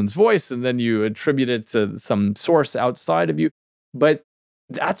Eagleman's voice. And then you attribute it to some source outside of you. But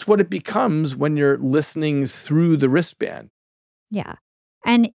that's what it becomes when you're listening through the wristband. Yeah.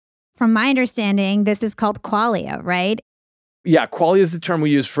 And from my understanding, this is called qualia, right? Yeah, qualia is the term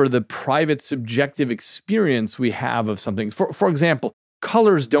we use for the private subjective experience we have of something. For example,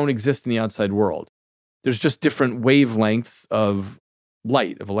 colors don't exist in the outside world. There's just different wavelengths of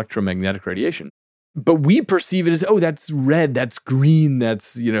light, of electromagnetic radiation. But we perceive it as, oh, that's red, that's green,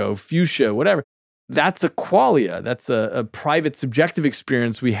 that's, fuchsia, whatever. That's a qualia. That's a private subjective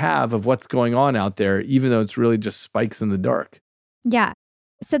experience we have of what's going on out there, even though it's really just spikes in the dark. Yeah.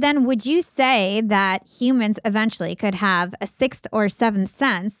 So then would you say that humans eventually could have a sixth or seventh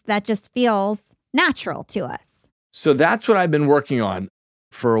sense that just feels natural to us? So that's what I've been working on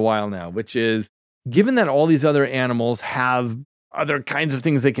for a while now, which is given that all these other animals have other kinds of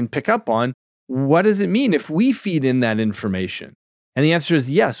things they can pick up on, what does it mean if we feed in that information? And the answer is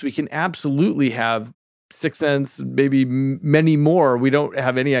yes, we can absolutely have sixth sense, maybe many more. We don't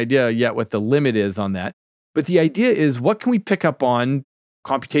have any idea yet what the limit is on that. But the idea is, what can we pick up on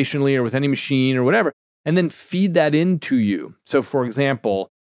computationally or with any machine or whatever, and then feed that into you? So for example,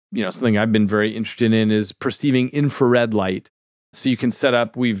 something I've been very interested in is perceiving infrared light. So you can set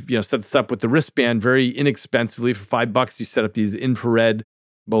up, we've set this up with the wristband very inexpensively. For $5, you set up these infrared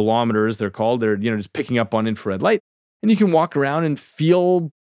bolometers, they're called. They're, just picking up on infrared light. And you can walk around and feel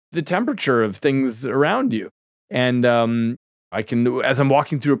the temperature of things around you. And I can, as I'm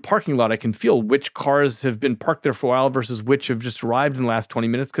walking through a parking lot, I can feel which cars have been parked there for a while versus which have just arrived in the last 20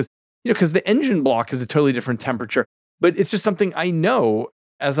 minutes. Because the engine block is a totally different temperature. But it's just something I know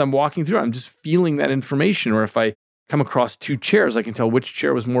as I'm walking through. I'm just feeling that information. Or if I come across two chairs, I can tell which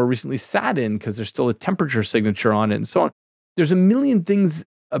chair was more recently sat in because there's still a temperature signature on it and so on. There's a million things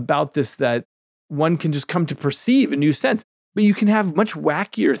about this that one can just come to perceive a new sense. But you can have much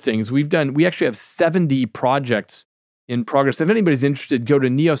wackier things. We actually have 70 projects in progress. If anybody's interested, go to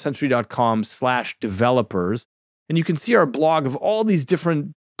neosensory.com/developers, and you can see our blog of all these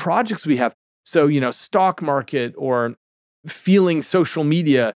different projects we have. So, stock market, or feeling social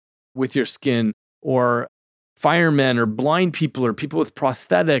media with your skin, or firemen, or blind people, or people with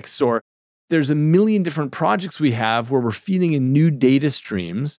prosthetics, or there's a million different projects we have where we're feeding in new data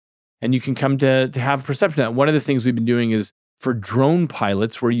streams, and you can come to have perception of that. One of the things we've been doing is for drone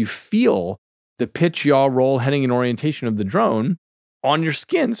pilots, where you feel the pitch, yaw, roll, heading, and orientation of the drone on your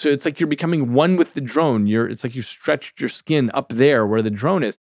skin. So it's like you're becoming one with the drone. It's like you've stretched your skin up there where the drone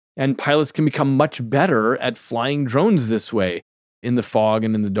is. And pilots can become much better at flying drones this way in the fog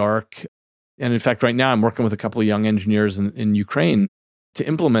and in the dark. And in fact, right now I'm working with a couple of young engineers in Ukraine to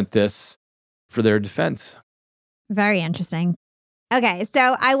implement this for their defense. Very interesting. Okay,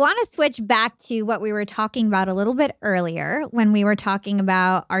 so I want to switch back to what we were talking about a little bit earlier when we were talking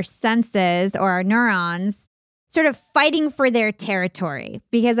about our senses or our neurons sort of fighting for their territory,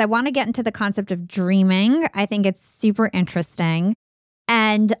 because I want to get into the concept of dreaming. I think it's super interesting.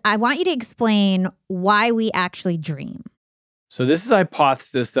 And I want you to explain why we actually dream. So this is a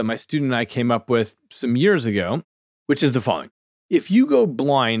hypothesis that my student and I came up with some years ago, which is the following. If you go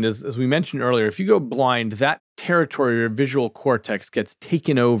blind, as we mentioned earlier, if you go blind, that territory or visual cortex gets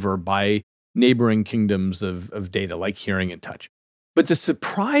taken over by neighboring kingdoms of data like hearing and touch. But the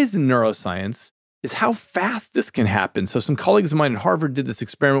surprise in neuroscience is how fast this can happen. So some colleagues of mine at Harvard did this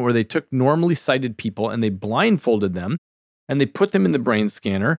experiment where they took normally sighted people and they blindfolded them and they put them in the brain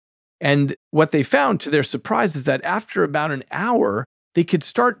scanner. And what they found, to their surprise, is that after about an hour, they could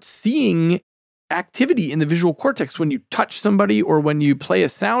start seeing activity in the visual cortex. When you touch somebody or when you play a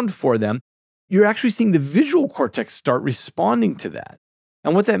sound for them, you're actually seeing the visual cortex start responding to that.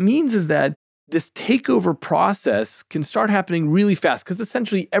 And what that means is that this takeover process can start happening really fast, because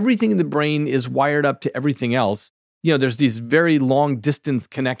essentially everything in the brain is wired up to everything else. There's these very long distance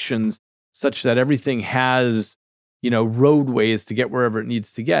connections such that everything has, roadways to get wherever it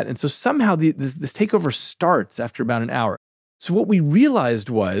needs to get. And so somehow this takeover starts after about an hour. So what we realized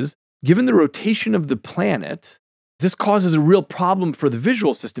was, given the rotation of the planet, this causes a real problem for the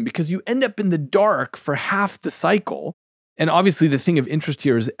visual system, because you end up in the dark for half the cycle. And obviously the thing of interest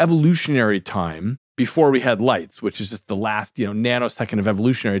here is evolutionary time before we had lights, which is just the last, nanosecond of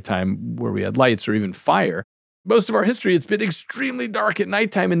evolutionary time where we had lights or even fire. Most of our history, it's been extremely dark at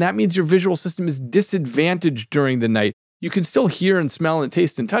nighttime, and that means your visual system is disadvantaged during the night. You can still hear and smell and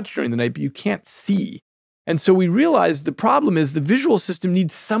taste and touch during the night, but you can't see. And so we realized the problem is the visual system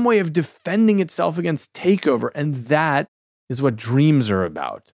needs some way of defending itself against takeover, and that is what dreams are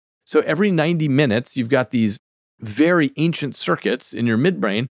about. So every 90 minutes, you've got these very ancient circuits in your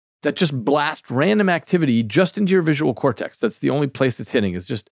midbrain that just blast random activity just into your visual cortex. That's the only place it's hitting, is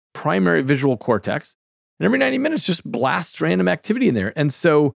just primary visual cortex. And every 90 minutes just blasts random activity in there. And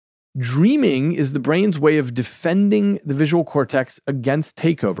so dreaming is the brain's way of defending the visual cortex against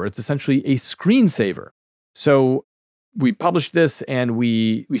takeover. It's essentially a screensaver. So we published this and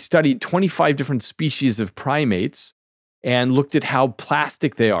we studied 25 different species of primates and looked at how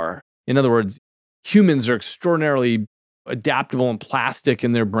plastic they are. In other words, humans are extraordinarily adaptable and plastic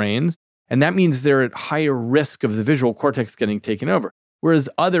in their brains. And that means they're at higher risk of the visual cortex getting taken over. Whereas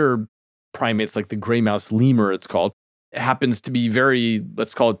other primates, like the gray mouse lemur, it's called, happens to be very,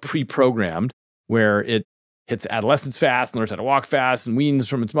 let's call it pre-programmed, where it hits adolescence fast and learns how to walk fast and weans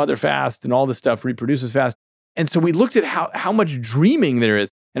from its mother fast and all this stuff, reproduces fast. And so we looked at how much dreaming there is.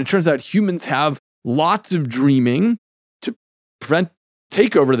 And it turns out humans have lots of dreaming to prevent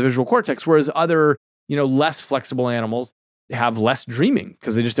takeover of the visual cortex, whereas other, less flexible animals have less dreaming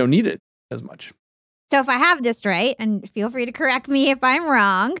because they just don't need it as much. So if I have this right, and feel free to correct me if I'm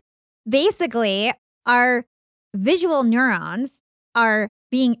wrong, basically our visual neurons are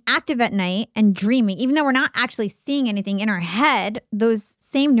being active at night and dreaming. Even though we're not actually seeing anything in our head, those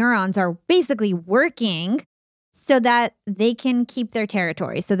same neurons are basically working so that they can keep their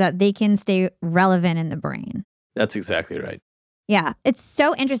territory, so that they can stay relevant in the brain. That's exactly right. Yeah, it's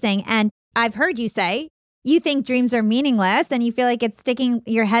so interesting. And I've heard you say you think dreams are meaningless and you feel like it's sticking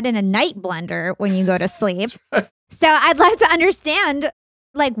your head in a night blender when you go to sleep. Right. So I'd love to understand,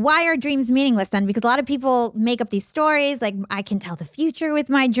 why are dreams meaningless then? Because a lot of people make up these stories, like I can tell the future with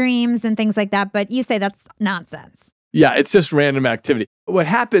my dreams and things like that. But you say that's nonsense. Yeah, it's just random activity. What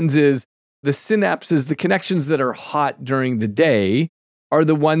happens is the synapses, the connections that are hot during the day are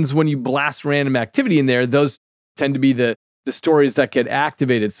the ones when you blast random activity in there, those tend to be the stories that get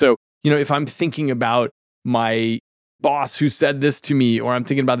activated. So, if I'm thinking about my boss who said this to me, or I'm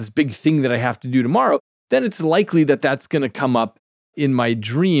thinking about this big thing that I have to do tomorrow, then it's likely that that's going to come up in my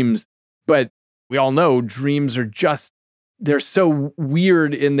dreams. But we all know dreams are they're so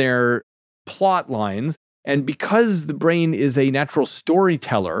weird in their plot lines. And because the brain is a natural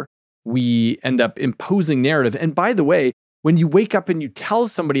storyteller, we end up imposing narrative. And by the way, when you wake up and you tell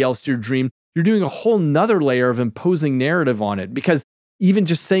somebody else your dream, you're doing a whole nother layer of imposing narrative on it, because even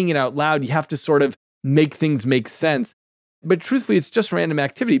just saying it out loud, you have to sort of make things make sense. But truthfully, it's just random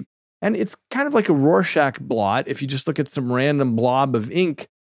activity. And it's kind of like a Rorschach blot. If you just look at some random blob of ink,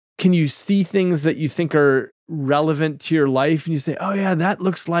 can you see things that you think are relevant to your life? And you say, oh yeah, that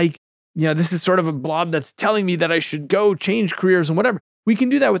looks like, this is sort of a blob that's telling me that I should go change careers and whatever. We can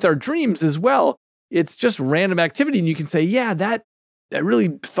do that with our dreams as well. It's just random activity. And you can say, yeah, that I really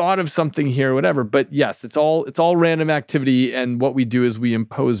thought of something here, whatever. But yes, it's all random activity. And what we do is we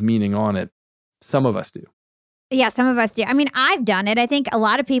impose meaning on it. Some of us do. Yeah, some of us do. I mean, I've done it. I think a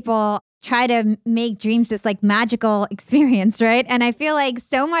lot of people try to make dreams this magical experience, right? And I feel like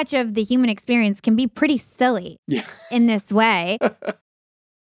so much of the human experience can be pretty silly in this way.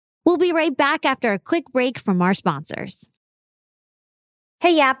 We'll be right back after a quick break from our sponsors.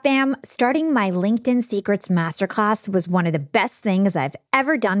 Hey, Yap Fam. Starting my LinkedIn Secrets Masterclass was one of the best things I've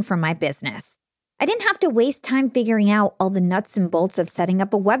ever done for my business. I didn't have to waste time figuring out all the nuts and bolts of setting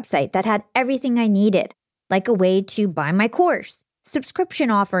up a website that had everything I needed, like a way to buy my course,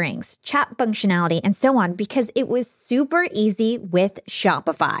 subscription offerings, chat functionality, and so on, because it was super easy with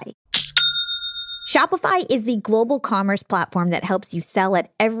Shopify. Shopify is the global commerce platform that helps you sell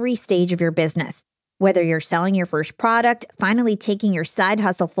at every stage of your business. Whether you're selling your first product, finally taking your side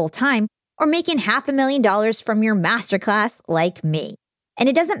hustle full-time, or making $500,000 from your masterclass like me. And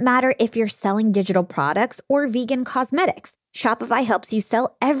it doesn't matter if you're selling digital products or vegan cosmetics. Shopify helps you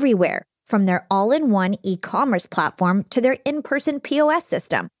sell everywhere, from their all-in-one e-commerce platform to their in-person POS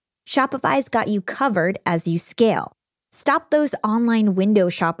system. Shopify's got you covered as you scale. Stop those online window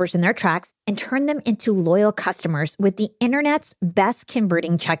shoppers in their tracks and turn them into loyal customers with the internet's best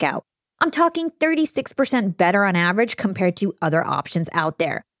converting checkout. I'm talking 36% better on average compared to other options out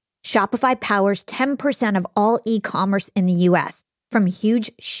there. Shopify powers 10% of all e-commerce in the US, from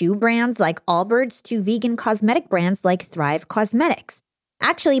huge shoe brands like Allbirds to vegan cosmetic brands like Thrive Cosmetics.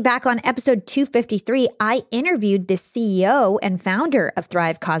 Actually, back on episode 253, I interviewed the CEO and founder of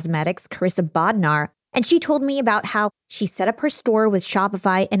Thrive Cosmetics, Carissa Bodnar, and she told me about how she set up her store with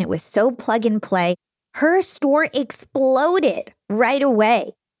Shopify and it was so plug and play. Her store exploded right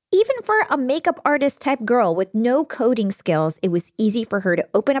away. Even for a makeup artist type girl with no coding skills, it was easy for her to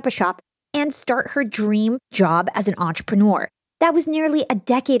open up a shop and start her dream job as an entrepreneur. That was nearly a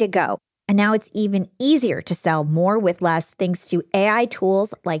decade ago. And now it's even easier to sell more with less thanks to AI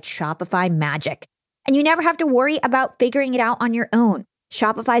tools like Shopify Magic. And you never have to worry about figuring it out on your own.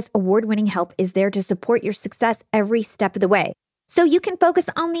 Shopify's award-winning help is there to support your success every step of the way. So you can focus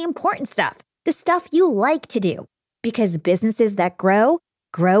on the important stuff, the stuff you like to do. Because businesses that grow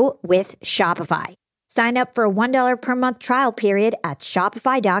with Shopify. Sign up for a $1 per month trial period at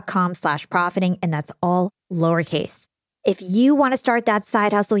shopify.com/profiting, and that's all lowercase. If you want to start that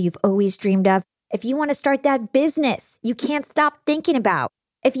side hustle you've always dreamed of, if you want to start that business you can't stop thinking about,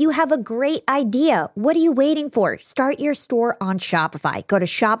 if you have a great idea, what are you waiting for? Start your store on Shopify. Go to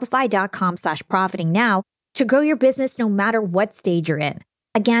shopify.com/profiting now to grow your business no matter what stage you're in.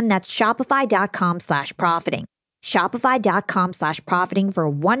 Again, that's shopify.com/profiting. Shopify.com/profiting for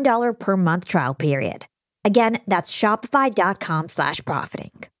a $1 per month trial period. Again, that's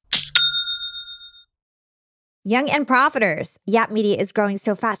shopify.com/profiting. Young and Profiters. Yap Media is growing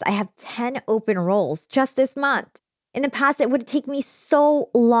so fast. I have 10 open roles just this month. In the past, it would take me so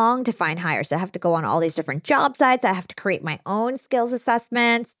long to find hires. I have to go on all these different job sites. I have to create my own skills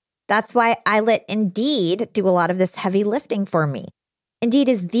assessments. That's why I let Indeed do a lot of this heavy lifting for me. Indeed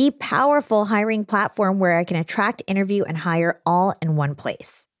is the powerful hiring platform where I can attract, interview, and hire all in one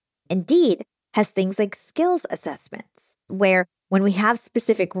place. Indeed has things like skills assessments, where when we have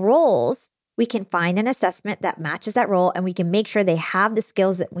specific roles, we can find an assessment that matches that role and we can make sure they have the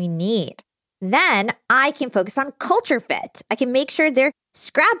skills that we need. Then I can focus on culture fit. I can make sure they're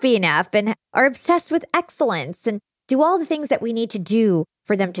scrappy enough and are obsessed with excellence and do all the things that we need to do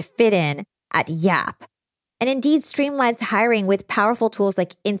for them to fit in at Yap. And Indeed streamlines hiring with powerful tools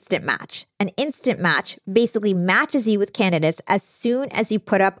like Instant Match. An Instant Match basically matches you with candidates as soon as you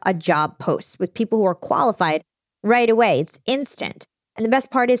put up a job post with people who are qualified right away. It's instant. And the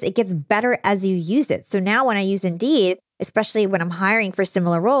best part is it gets better as you use it. So now when I use Indeed, especially when I'm hiring for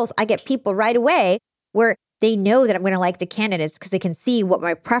similar roles, I get people right away where they know that I'm going to like the candidates because they can see what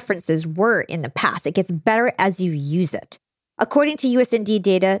my preferences were in the past. It gets better as you use it. According to US Indeed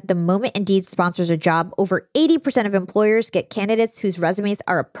data, the moment Indeed sponsors a job, over 80% of employers get candidates whose resumes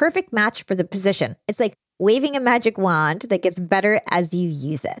are a perfect match for the position. It's like waving a magic wand that gets better as you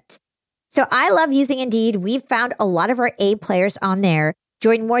use it. So I love using Indeed. We've found a lot of our A players on there.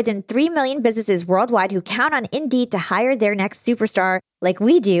 Join more than 3 million businesses worldwide who count on Indeed to hire their next superstar like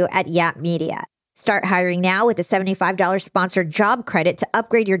we do at Yap Media. Start hiring now with a $75 sponsored job credit to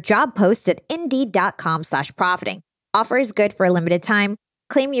upgrade your job post at Indeed.com/profiting. Offer is good for a limited time.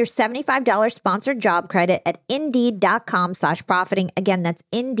 Claim your $75 sponsored job credit at Indeed.com/profiting. Again, that's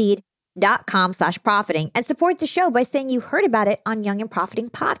Indeed.com/profiting. And support the show by saying you heard about it on Young and Profiting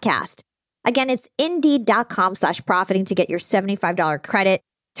Podcast. Again, it's Indeed.com/profiting to get your $75 credit.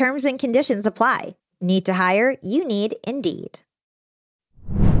 Terms and conditions apply. Need to hire? You need Indeed.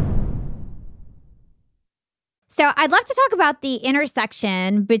 So I'd love to talk about the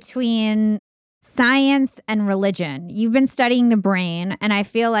intersection between science and religion. You've been studying the brain, and I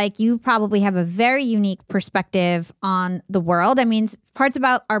feel like you probably have a very unique perspective on the world. I mean, parts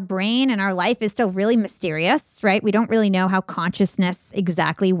about our brain and our life is still really mysterious, right? We don't really know how consciousness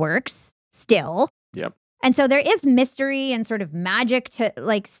exactly works still. Yep. And so there is mystery and sort of magic to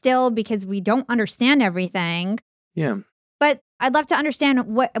still because we don't understand everything. Yeah. But I'd love to understand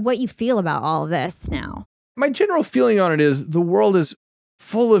what you feel about all of this now. My general feeling on it is the world is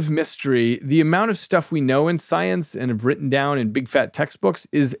full of mystery. The amount of stuff we know in science and have written down in big fat textbooks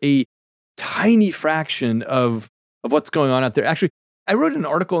is a tiny fraction of what's going on out there. Actually, I wrote an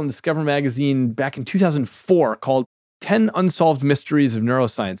article in Discover magazine back in 2004 called 10 Unsolved Mysteries of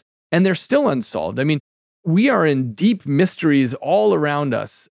Neuroscience. And they're still unsolved. I mean, we are in deep mysteries all around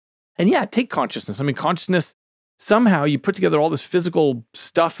us. And yeah, take consciousness. I mean, consciousness, somehow you put together all this physical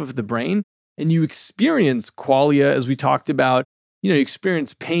stuff of the brain and you experience qualia, as we talked about. You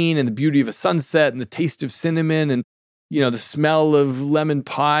experience pain and the beauty of a sunset and the taste of cinnamon and, the smell of lemon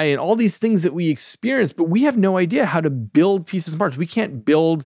pie and all these things that we experience. But we have no idea how to build pieces and parts. We can't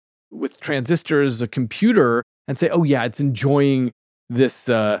build with transistors a computer and say, oh yeah, it's enjoying this,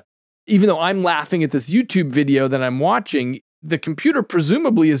 even though I'm laughing at this YouTube video that I'm watching, the computer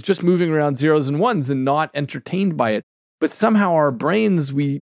presumably is just moving around zeros and ones and not entertained by it. But somehow our brains,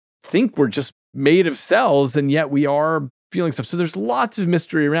 we think we're just made of cells, and yet we are feeling stuff. So there's lots of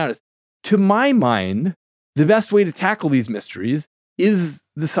mystery around us. To my mind, the best way to tackle these mysteries is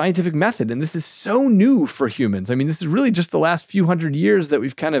the scientific method. And this is so new for humans. I mean, this is really just the last few hundred years that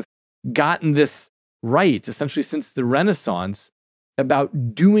we've kind of gotten this right, essentially since the Renaissance,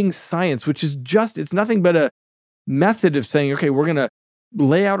 about doing science, which is it's nothing but a method of saying, okay, we're going to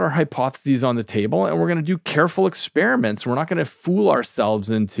lay out our hypotheses on the table and we're going to do careful experiments. We're not going to fool ourselves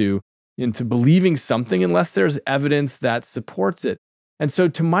into believing something unless there's evidence that supports it. And so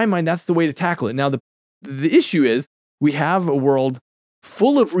to my mind, that's the way to tackle it. Now, the issue is we have a world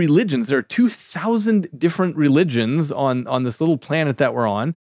full of religions. There are 2,000 different religions on this little planet that we're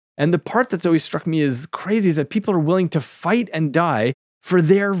on. And the part that's always struck me as crazy is that people are willing to fight and die for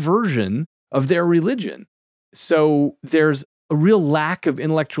their version of their religion. So there's a real lack of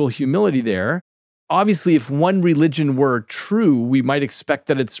intellectual humility there. obviously, if one religion were true, we might expect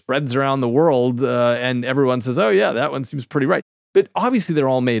that it spreads around the world and everyone says, oh, yeah, that one seems pretty right. But obviously, they're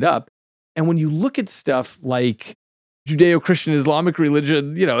all made up. And when you look at stuff like Judeo-Christian Islamic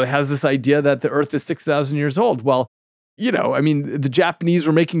religion, it has this idea that the earth is 6,000 years old. Well, the Japanese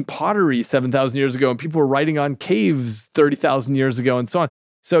were making pottery 7,000 years ago, and people were writing on caves 30,000 years ago, and so on.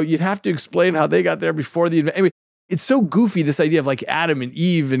 So you'd have to explain how they got there before anyway, it's so goofy, this idea of like Adam and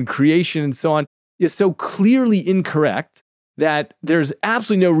Eve and creation and so on is so clearly incorrect that there's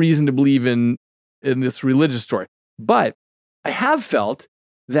absolutely no reason to believe in this religious story. But I have felt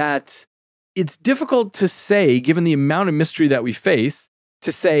that it's difficult to say, given the amount of mystery that we face,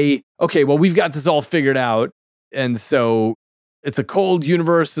 to say, okay, well, we've got this all figured out. And so it's a cold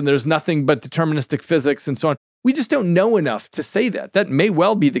universe and there's nothing but deterministic physics and so on. We just don't know enough to say that. That may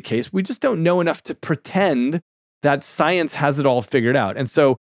well be the case. We just don't know enough to pretend that science has it all figured out. And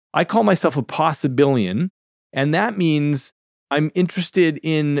so I call myself a possibilian, and that means I'm interested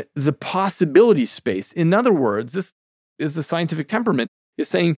in the possibility space. In other words, this is the scientific temperament, is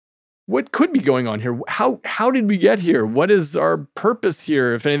saying, what could be going on here? How did we get here? What is our purpose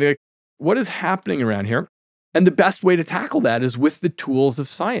here, if anything? What is happening around here? And the best way to tackle that is with the tools of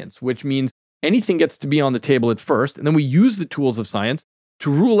science, which means anything gets to be on the table at first, and then we use the tools of science to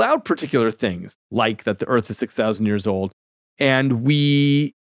rule out particular things, like that the earth is 6,000 years old. And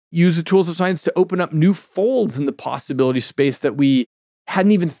we use the tools of science to open up new folds in the possibility space that we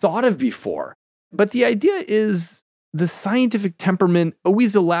hadn't even thought of before. But the idea is the scientific temperament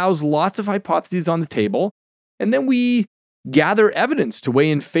always allows lots of hypotheses on the table, and then we gather evidence to weigh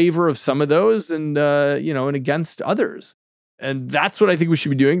in favor of some of those and against others. And that's what I think we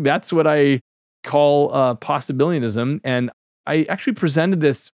should be doing. That's what I call possibilianism. And I actually presented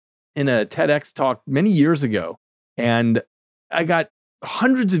this in a TEDx talk many years ago. And I got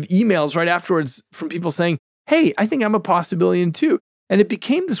hundreds of emails right afterwards from people saying, hey, I think I'm a possibilian too. And it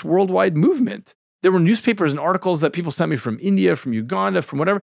became this worldwide movement. There were newspapers and articles that people sent me from India, from Uganda, from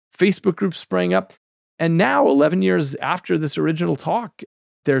whatever. Facebook groups sprang up. And now, 11 years after this original talk,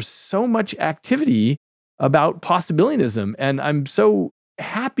 there's so much activity about possibilianism. And I'm so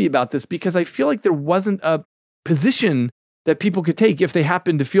happy about this because I feel like there wasn't a position that people could take if they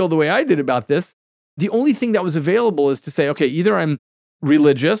happened to feel the way I did about this. The only thing that was available is to say, okay, either I'm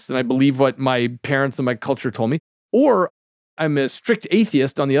religious and I believe what my parents and my culture told me, or I'm a strict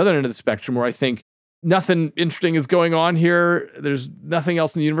atheist on the other end of the spectrum where I think nothing interesting is going on here. There's nothing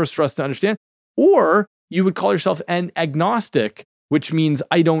else in the universe for us to understand. Or you would call yourself an agnostic, which means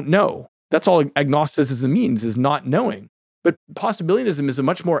I don't know. That's all agnosticism means, is not knowing. But possibilianism is a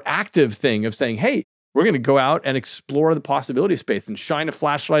much more active thing of saying, hey, we're going to go out and explore the possibility space and shine a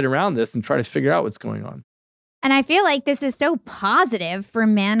flashlight around this and try to figure out what's going on. And I feel like this is so positive for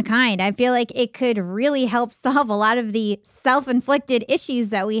mankind. I feel like it could really help solve a lot of the self-inflicted issues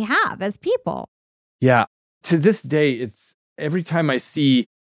that we have as people. Yeah. To this day, it's every time I see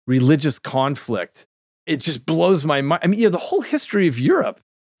religious conflict, it just blows my mind. I mean, the whole history of Europe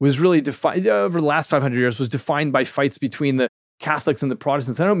was really defined over the last 500 years was defined by fights between the Catholics and the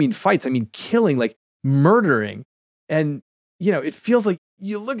Protestants. I don't mean fights. I mean killing, like murdering. And, it feels like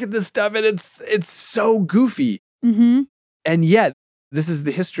you look at this stuff and it's so goofy. Mm-hmm. And yet, this is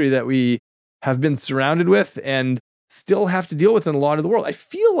the history that we have been surrounded with and still have to deal with in a lot of the world. I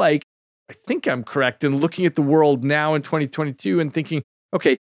think I'm correct in looking at the world now in 2022 and thinking,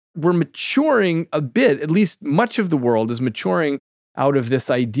 okay, we're maturing a bit, at least much of the world is maturing out of this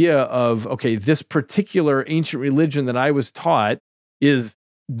idea of, okay, this particular ancient religion that I was taught is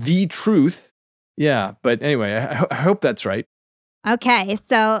the truth. Yeah, but anyway, I hope that's right. Okay,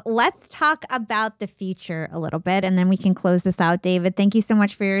 so let's talk about the future a little bit, and then we can close this out, David. Thank you so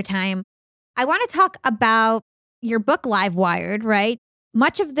much for your time. I want to talk about your book, Livewired, right?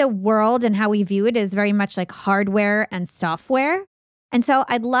 Much of the world and how we view it is very much like hardware and software. And so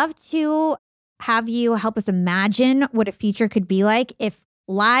I'd love to have you help us imagine what a future could be like if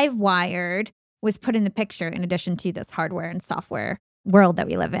Livewired was put in the picture in addition to this hardware and software world that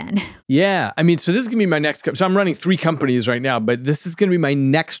we live in. Yeah. I mean, so this is going to be my next, so I'm running 3 companies right now, but this is going to be my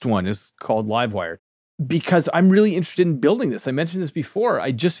next one is called Livewired because I'm really interested in building this. I mentioned this before.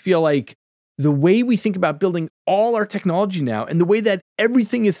 I just feel like the way we think about building all our technology now and the way that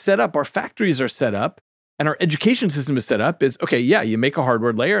everything is set up, our factories are set up and our education system is set up is, okay, yeah, you make a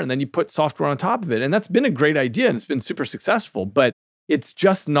hardware layer and then you put software on top of it. And that's been a great idea and it's been super successful, but it's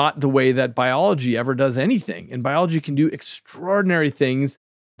just not the way that biology ever does anything. And biology can do extraordinary things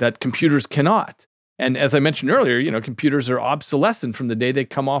that computers cannot. And as I mentioned earlier, computers are obsolescent from the day they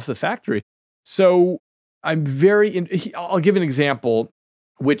come off the factory. So I'll give an example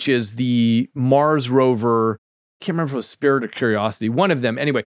which is the Mars rover. I can't remember if it was Spirit or Curiosity, one of them.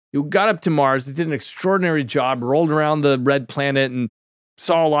 Anyway, it got up to Mars. It did an extraordinary job, rolled around the red planet and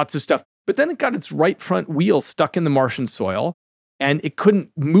saw lots of stuff. But then it got its right front wheel stuck in the Martian soil and it couldn't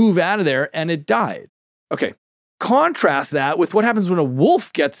move out of there and it died. Okay, contrast that with what happens when a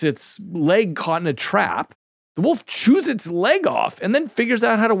wolf gets its leg caught in a trap. The wolf chews its leg off and then figures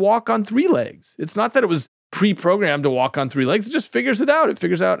out how to walk on 3 legs. It's not that it was pre-programmed to walk on 3 legs. It just figures it out. It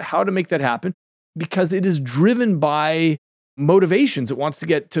figures out how to make that happen because it is driven by motivations. It wants to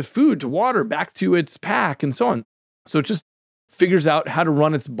get to food, to water, back to its pack, and so on. So it just figures out how to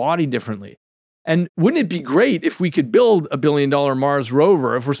run its body differently. And wouldn't it be great if we could build a $1 billion Mars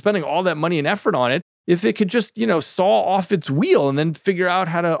rover, if we're spending all that money and effort on it, if it could just, saw off its wheel and then figure out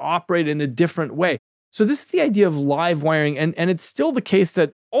how to operate in a different way. So this is the idea of live wiring. And it's still the case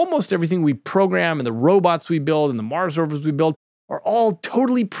that almost everything we program and the robots we build and the Mars rovers we build are all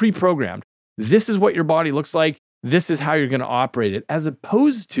totally pre-programmed. This is what your body looks like. This is how you're going to operate it, as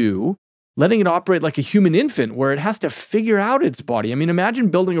opposed to letting it operate like a human infant where it has to figure out its body. I mean, imagine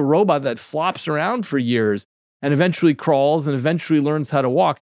building a robot that flops around for years and eventually crawls and eventually learns how to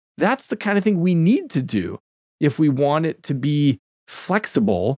walk. That's the kind of thing we need to do if we want it to be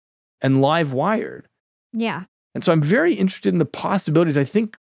flexible and live wired. Yeah. And so I'm very interested in the possibilities. I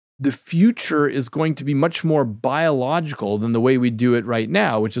think the future is going to be much more biological than the way we do it right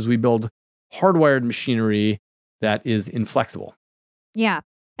now, which is we build hardwired machinery that is inflexible. Yeah.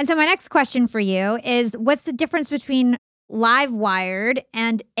 And so my next question for you is, what's the difference between live wired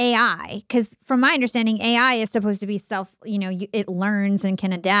and AI? Because from my understanding, AI is supposed to be it learns and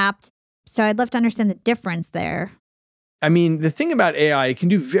can adapt. So I'd love to understand the difference there. I mean, the thing about AI, it can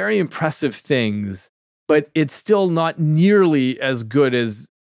do very impressive things, but it's still not nearly as good as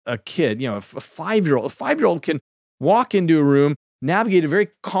a kid. A 5-year-old can walk into a room, navigate a very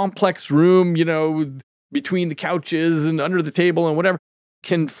complex room, between the couches and under the table and whatever,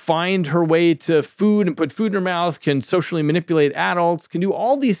 can find her way to food and put food in her mouth, can socially manipulate adults, can do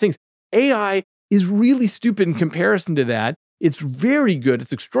all these things. AI is really stupid in comparison to that. It's very good.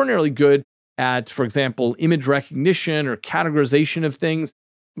 It's extraordinarily good at, for example, image recognition or categorization of things,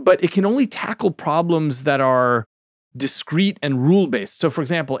 but it can only tackle problems that are discrete and rule-based. So, for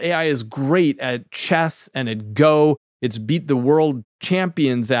example, AI is great at chess and at Go. It's beat the world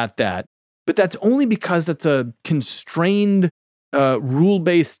champions at that. But that's only because that's a constrained,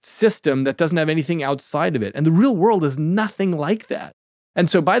 rule-based system that doesn't have anything outside of it. And the real world is nothing like that. And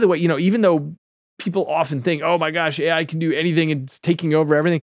so, by the way, even though people often think, oh my gosh, AI can do anything and it's taking over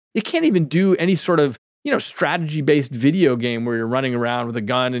everything, it can't even do any sort of, strategy-based video game where you're running around with a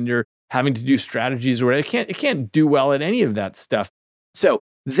gun and you're having to do strategies or whatever. It can't do well at any of that stuff. So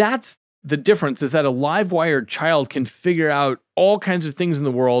that's the difference, is that a live wired child can figure out all kinds of things in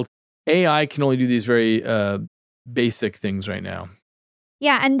the world. AI can only do these very basic things right now.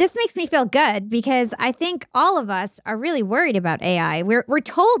 Yeah, and this makes me feel good because I think all of us are really worried about AI. We're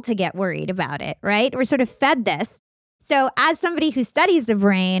told to get worried about it, right? We're sort of fed this. So as somebody who studies the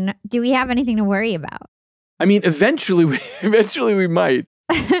brain, do we have anything to worry about? I mean, eventually we might.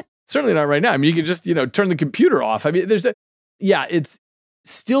 Certainly not right now. I mean, you can just, turn the computer off. I mean, it's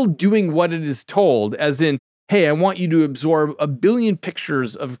still doing what it is told, as in, hey, I want you to absorb 1 billion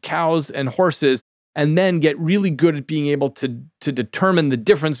pictures of cows and horses and then get really good at being able to determine the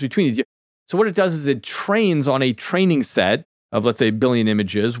difference between these. So what it does is it trains on a training set of, let's say, 1 billion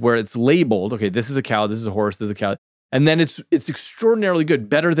images where it's labeled, okay, this is a cow, this is a horse, this is a cow. And then it's extraordinarily good,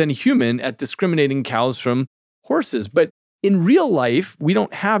 better than a human at discriminating cows from horses. But in real life, we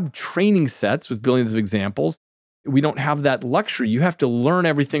don't have training sets with billions of examples. We don't have that luxury. You have to learn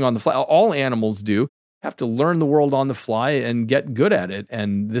everything on the fly. All animals do. Have to learn the world on the fly and get good at it.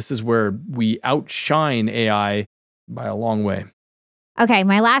 And this is where we outshine AI by a long way. Okay,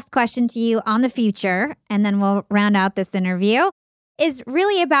 my last question to you on the future, and then we'll round out this interview, is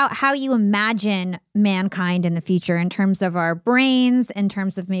really about how you imagine mankind in the future in terms of our brains, in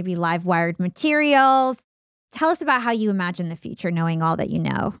terms of maybe live wired materials. Tell us about how you imagine the future, knowing all that you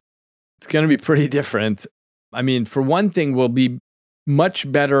know. It's going to be pretty different. I mean, for one thing, we'll be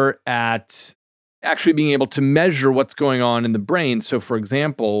much better at actually being able to measure what's going on in the brain. So, for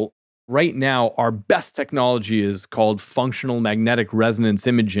example, right now, our best technology is called functional magnetic resonance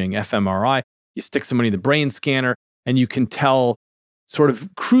imaging, fMRI. You stick somebody in the brain scanner, and you can tell sort of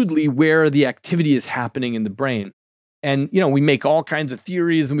crudely where the activity is happening in the brain. And, we make all kinds of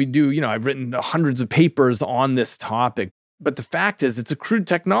theories and we do, I've written hundreds of papers on this topic. But the fact is, it's a crude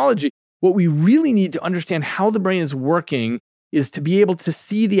technology. What we really need to understand how the brain is working is to be able to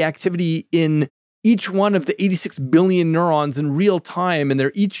see the activity in each one of the 86 billion neurons in real time, and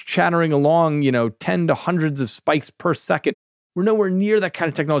they're each chattering along, 10 to hundreds of spikes per second. We're nowhere near that kind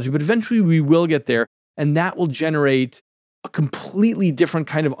of technology, but eventually we will get there, and that will generate a completely different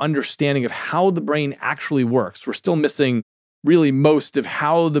kind of understanding of how the brain actually works. We're still missing really most of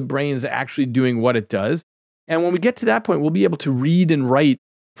how the brain is actually doing what it does. And when we get to that point, we'll be able to read and write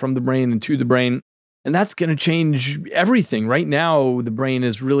from the brain and to the brain. And that's going to change everything. Right now, the brain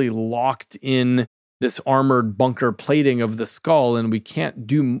is really locked in this armored bunker plating of the skull, and we can't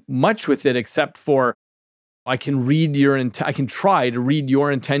do much with it except for I can try to read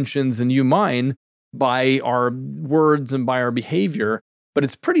your intentions and you mine by our words and by our behavior, but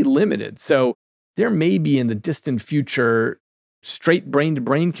it's pretty limited. So there may be in the distant future straight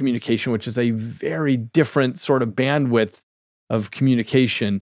brain-to-brain communication, which is a very different sort of bandwidth of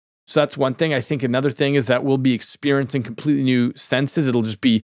communication. So that's one thing. I think another thing is that we'll be experiencing completely new senses. It'll just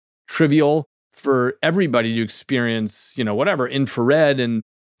be trivial for everybody to experience, whatever, infrared and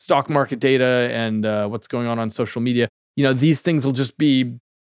stock market data and what's going on social media. These things will just be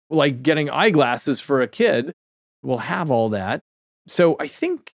like getting eyeglasses for a kid. We'll have all that. So I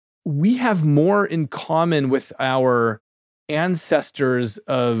think we have more in common with our ancestors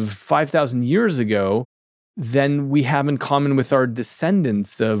of 5,000 years ago than we have in common with our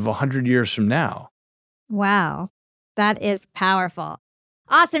descendants of 100 years from now. Wow. That is powerful.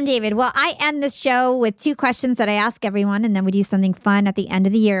 Awesome, David. Well, I end this show with 2 questions that I ask everyone, and then we do something fun at the end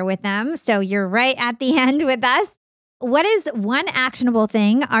of the year with them. So you're right at the end with us. What is one actionable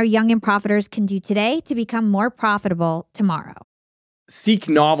thing our young and profiters can do today to become more profitable tomorrow? Seek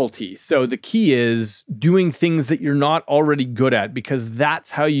novelty. So the key is doing things that you're not already good at, because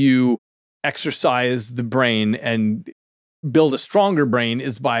that's how you exercise the brain and build a stronger brain,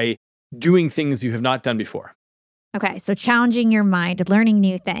 is by doing things you have not done before. Okay, so challenging your mind, learning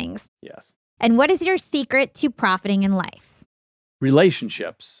new things. Yes. And what is your secret to profiting in life?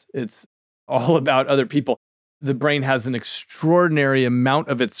 Relationships. It's all about other people. The brain has an extraordinary amount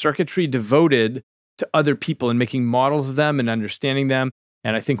of its circuitry devoted to other people and making models of them and understanding them.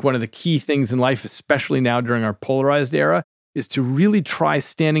 And I think one of the key things in life, especially now during our polarized era, is to really try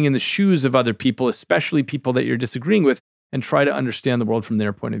standing in the shoes of other people, especially people that you're disagreeing with, and try to understand the world from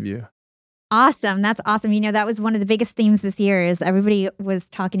their point of view. Awesome. That's awesome. That was one of the biggest themes this year is everybody was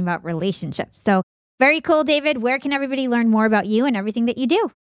talking about relationships. So very cool, David. Where can everybody learn more about you and everything that you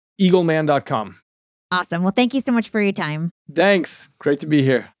do? Eagleman.com. Awesome. Well, thank you so much for your time. Thanks. Great to be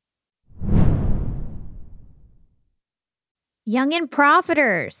here. Young and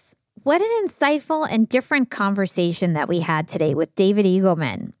Profiters. What an insightful and different conversation that we had today with David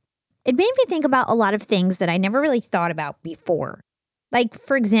Eagleman. It made me think about a lot of things that I never really thought about before. Like,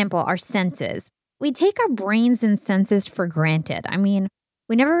 for example, our senses. We take our brains and senses for granted. We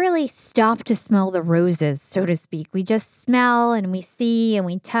never really stop to smell the roses, so to speak. We just smell and we see and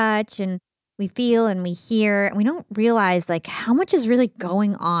we touch and we feel and we hear. And we don't realize how much is really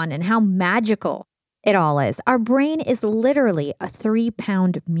going on and how magical it all is. Our brain is literally a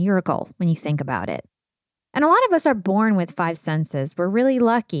 3-pound miracle when you think about it. And a lot of us are born with 5 senses. We're really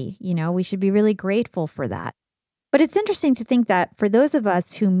lucky. We should be really grateful for that. But it's interesting to think that for those of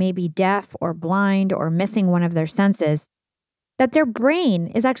us who may be deaf or blind or missing one of their senses, that their brain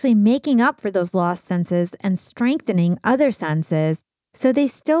is actually making up for those lost senses and strengthening other senses so they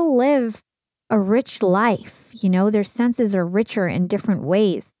still live a rich life. Their senses are richer in different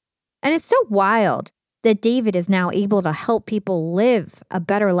ways. And it's so wild that David is now able to help people live a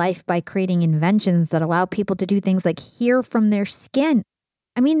better life by creating inventions that allow people to do things like hear from their skin.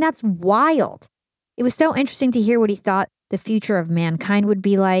 That's wild. It was so interesting to hear what he thought the future of mankind would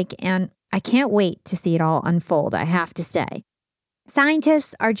be like, and I can't wait to see it all unfold, I have to say.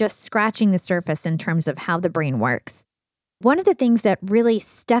 Scientists are just scratching the surface in terms of how the brain works. One of the things that really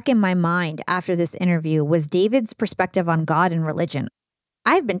stuck in my mind after this interview was David's perspective on God and religion.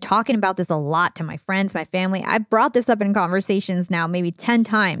 I've been talking about this a lot to my friends, my family. I've brought this up in conversations now maybe 10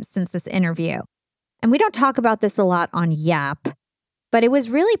 times since this interview. And we don't talk about this a lot on Yap. But it was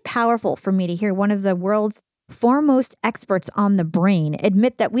really powerful for me to hear one of the world's foremost experts on the brain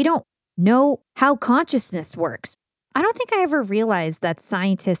admit that we don't know how consciousness works. I don't think I ever realized that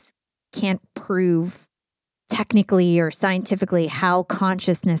scientists can't prove technically or scientifically how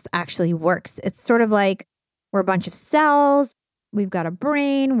consciousness actually works. It's sort of like we're a bunch of cells, we've got a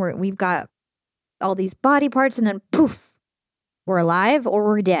brain, we've got all these body parts, and then poof, we're alive or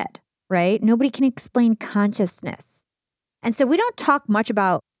we're dead, right? Nobody can explain consciousness. And so we don't talk much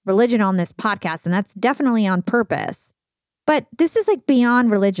about religion on this podcast, and that's definitely on purpose. But this is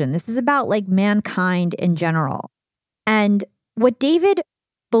beyond religion. This is about mankind in general. And what David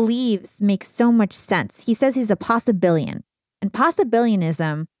believes makes so much sense. He says he's a possibilian. And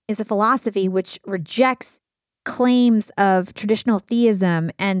possibilianism is a philosophy which rejects claims of traditional theism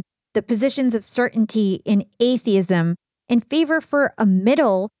and the positions of certainty in atheism in favor for a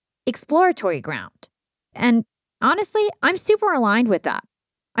middle exploratory ground. And honestly, I'm super aligned with that.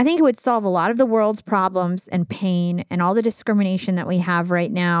 I think it would solve a lot of the world's problems and pain and all the discrimination that we have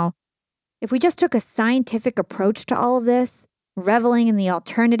right now if we just took a scientific approach to all of this, reveling in the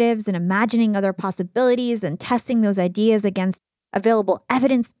alternatives and imagining other possibilities and testing those ideas against available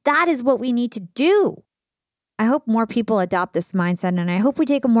evidence. That is what we need to do. I hope more people adopt this mindset, and I hope we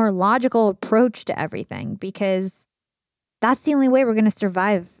take a more logical approach to everything, because that's the only way we're going to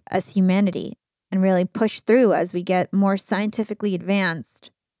survive as humanity and really push through as we get more scientifically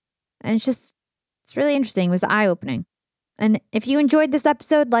advanced. And it's really interesting. It was eye-opening. And if you enjoyed this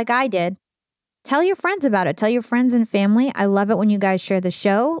episode like I did, tell your friends about it. Tell your friends and family. I love it when you guys share the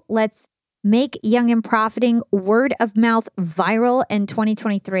show. Let's make Young and Profiting word of mouth viral in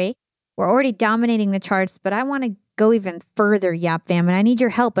 2023. We're already dominating the charts, but I want to go even further, Yap Fam, and I need your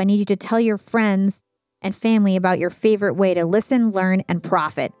help. I need you to tell your friends and family about your favorite way to listen, learn, and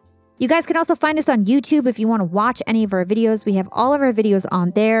profit. You guys can also find us on YouTube if you want to watch any of our videos. We have all of our videos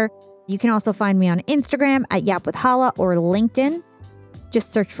on there. You can also find me on Instagram at Yap with Hala or LinkedIn.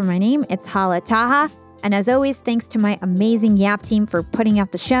 Just search for my name. It's Hala Taha. And as always, thanks to my amazing Yap team for putting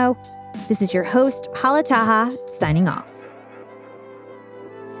out the show. This is your host, Hala Taha, signing off.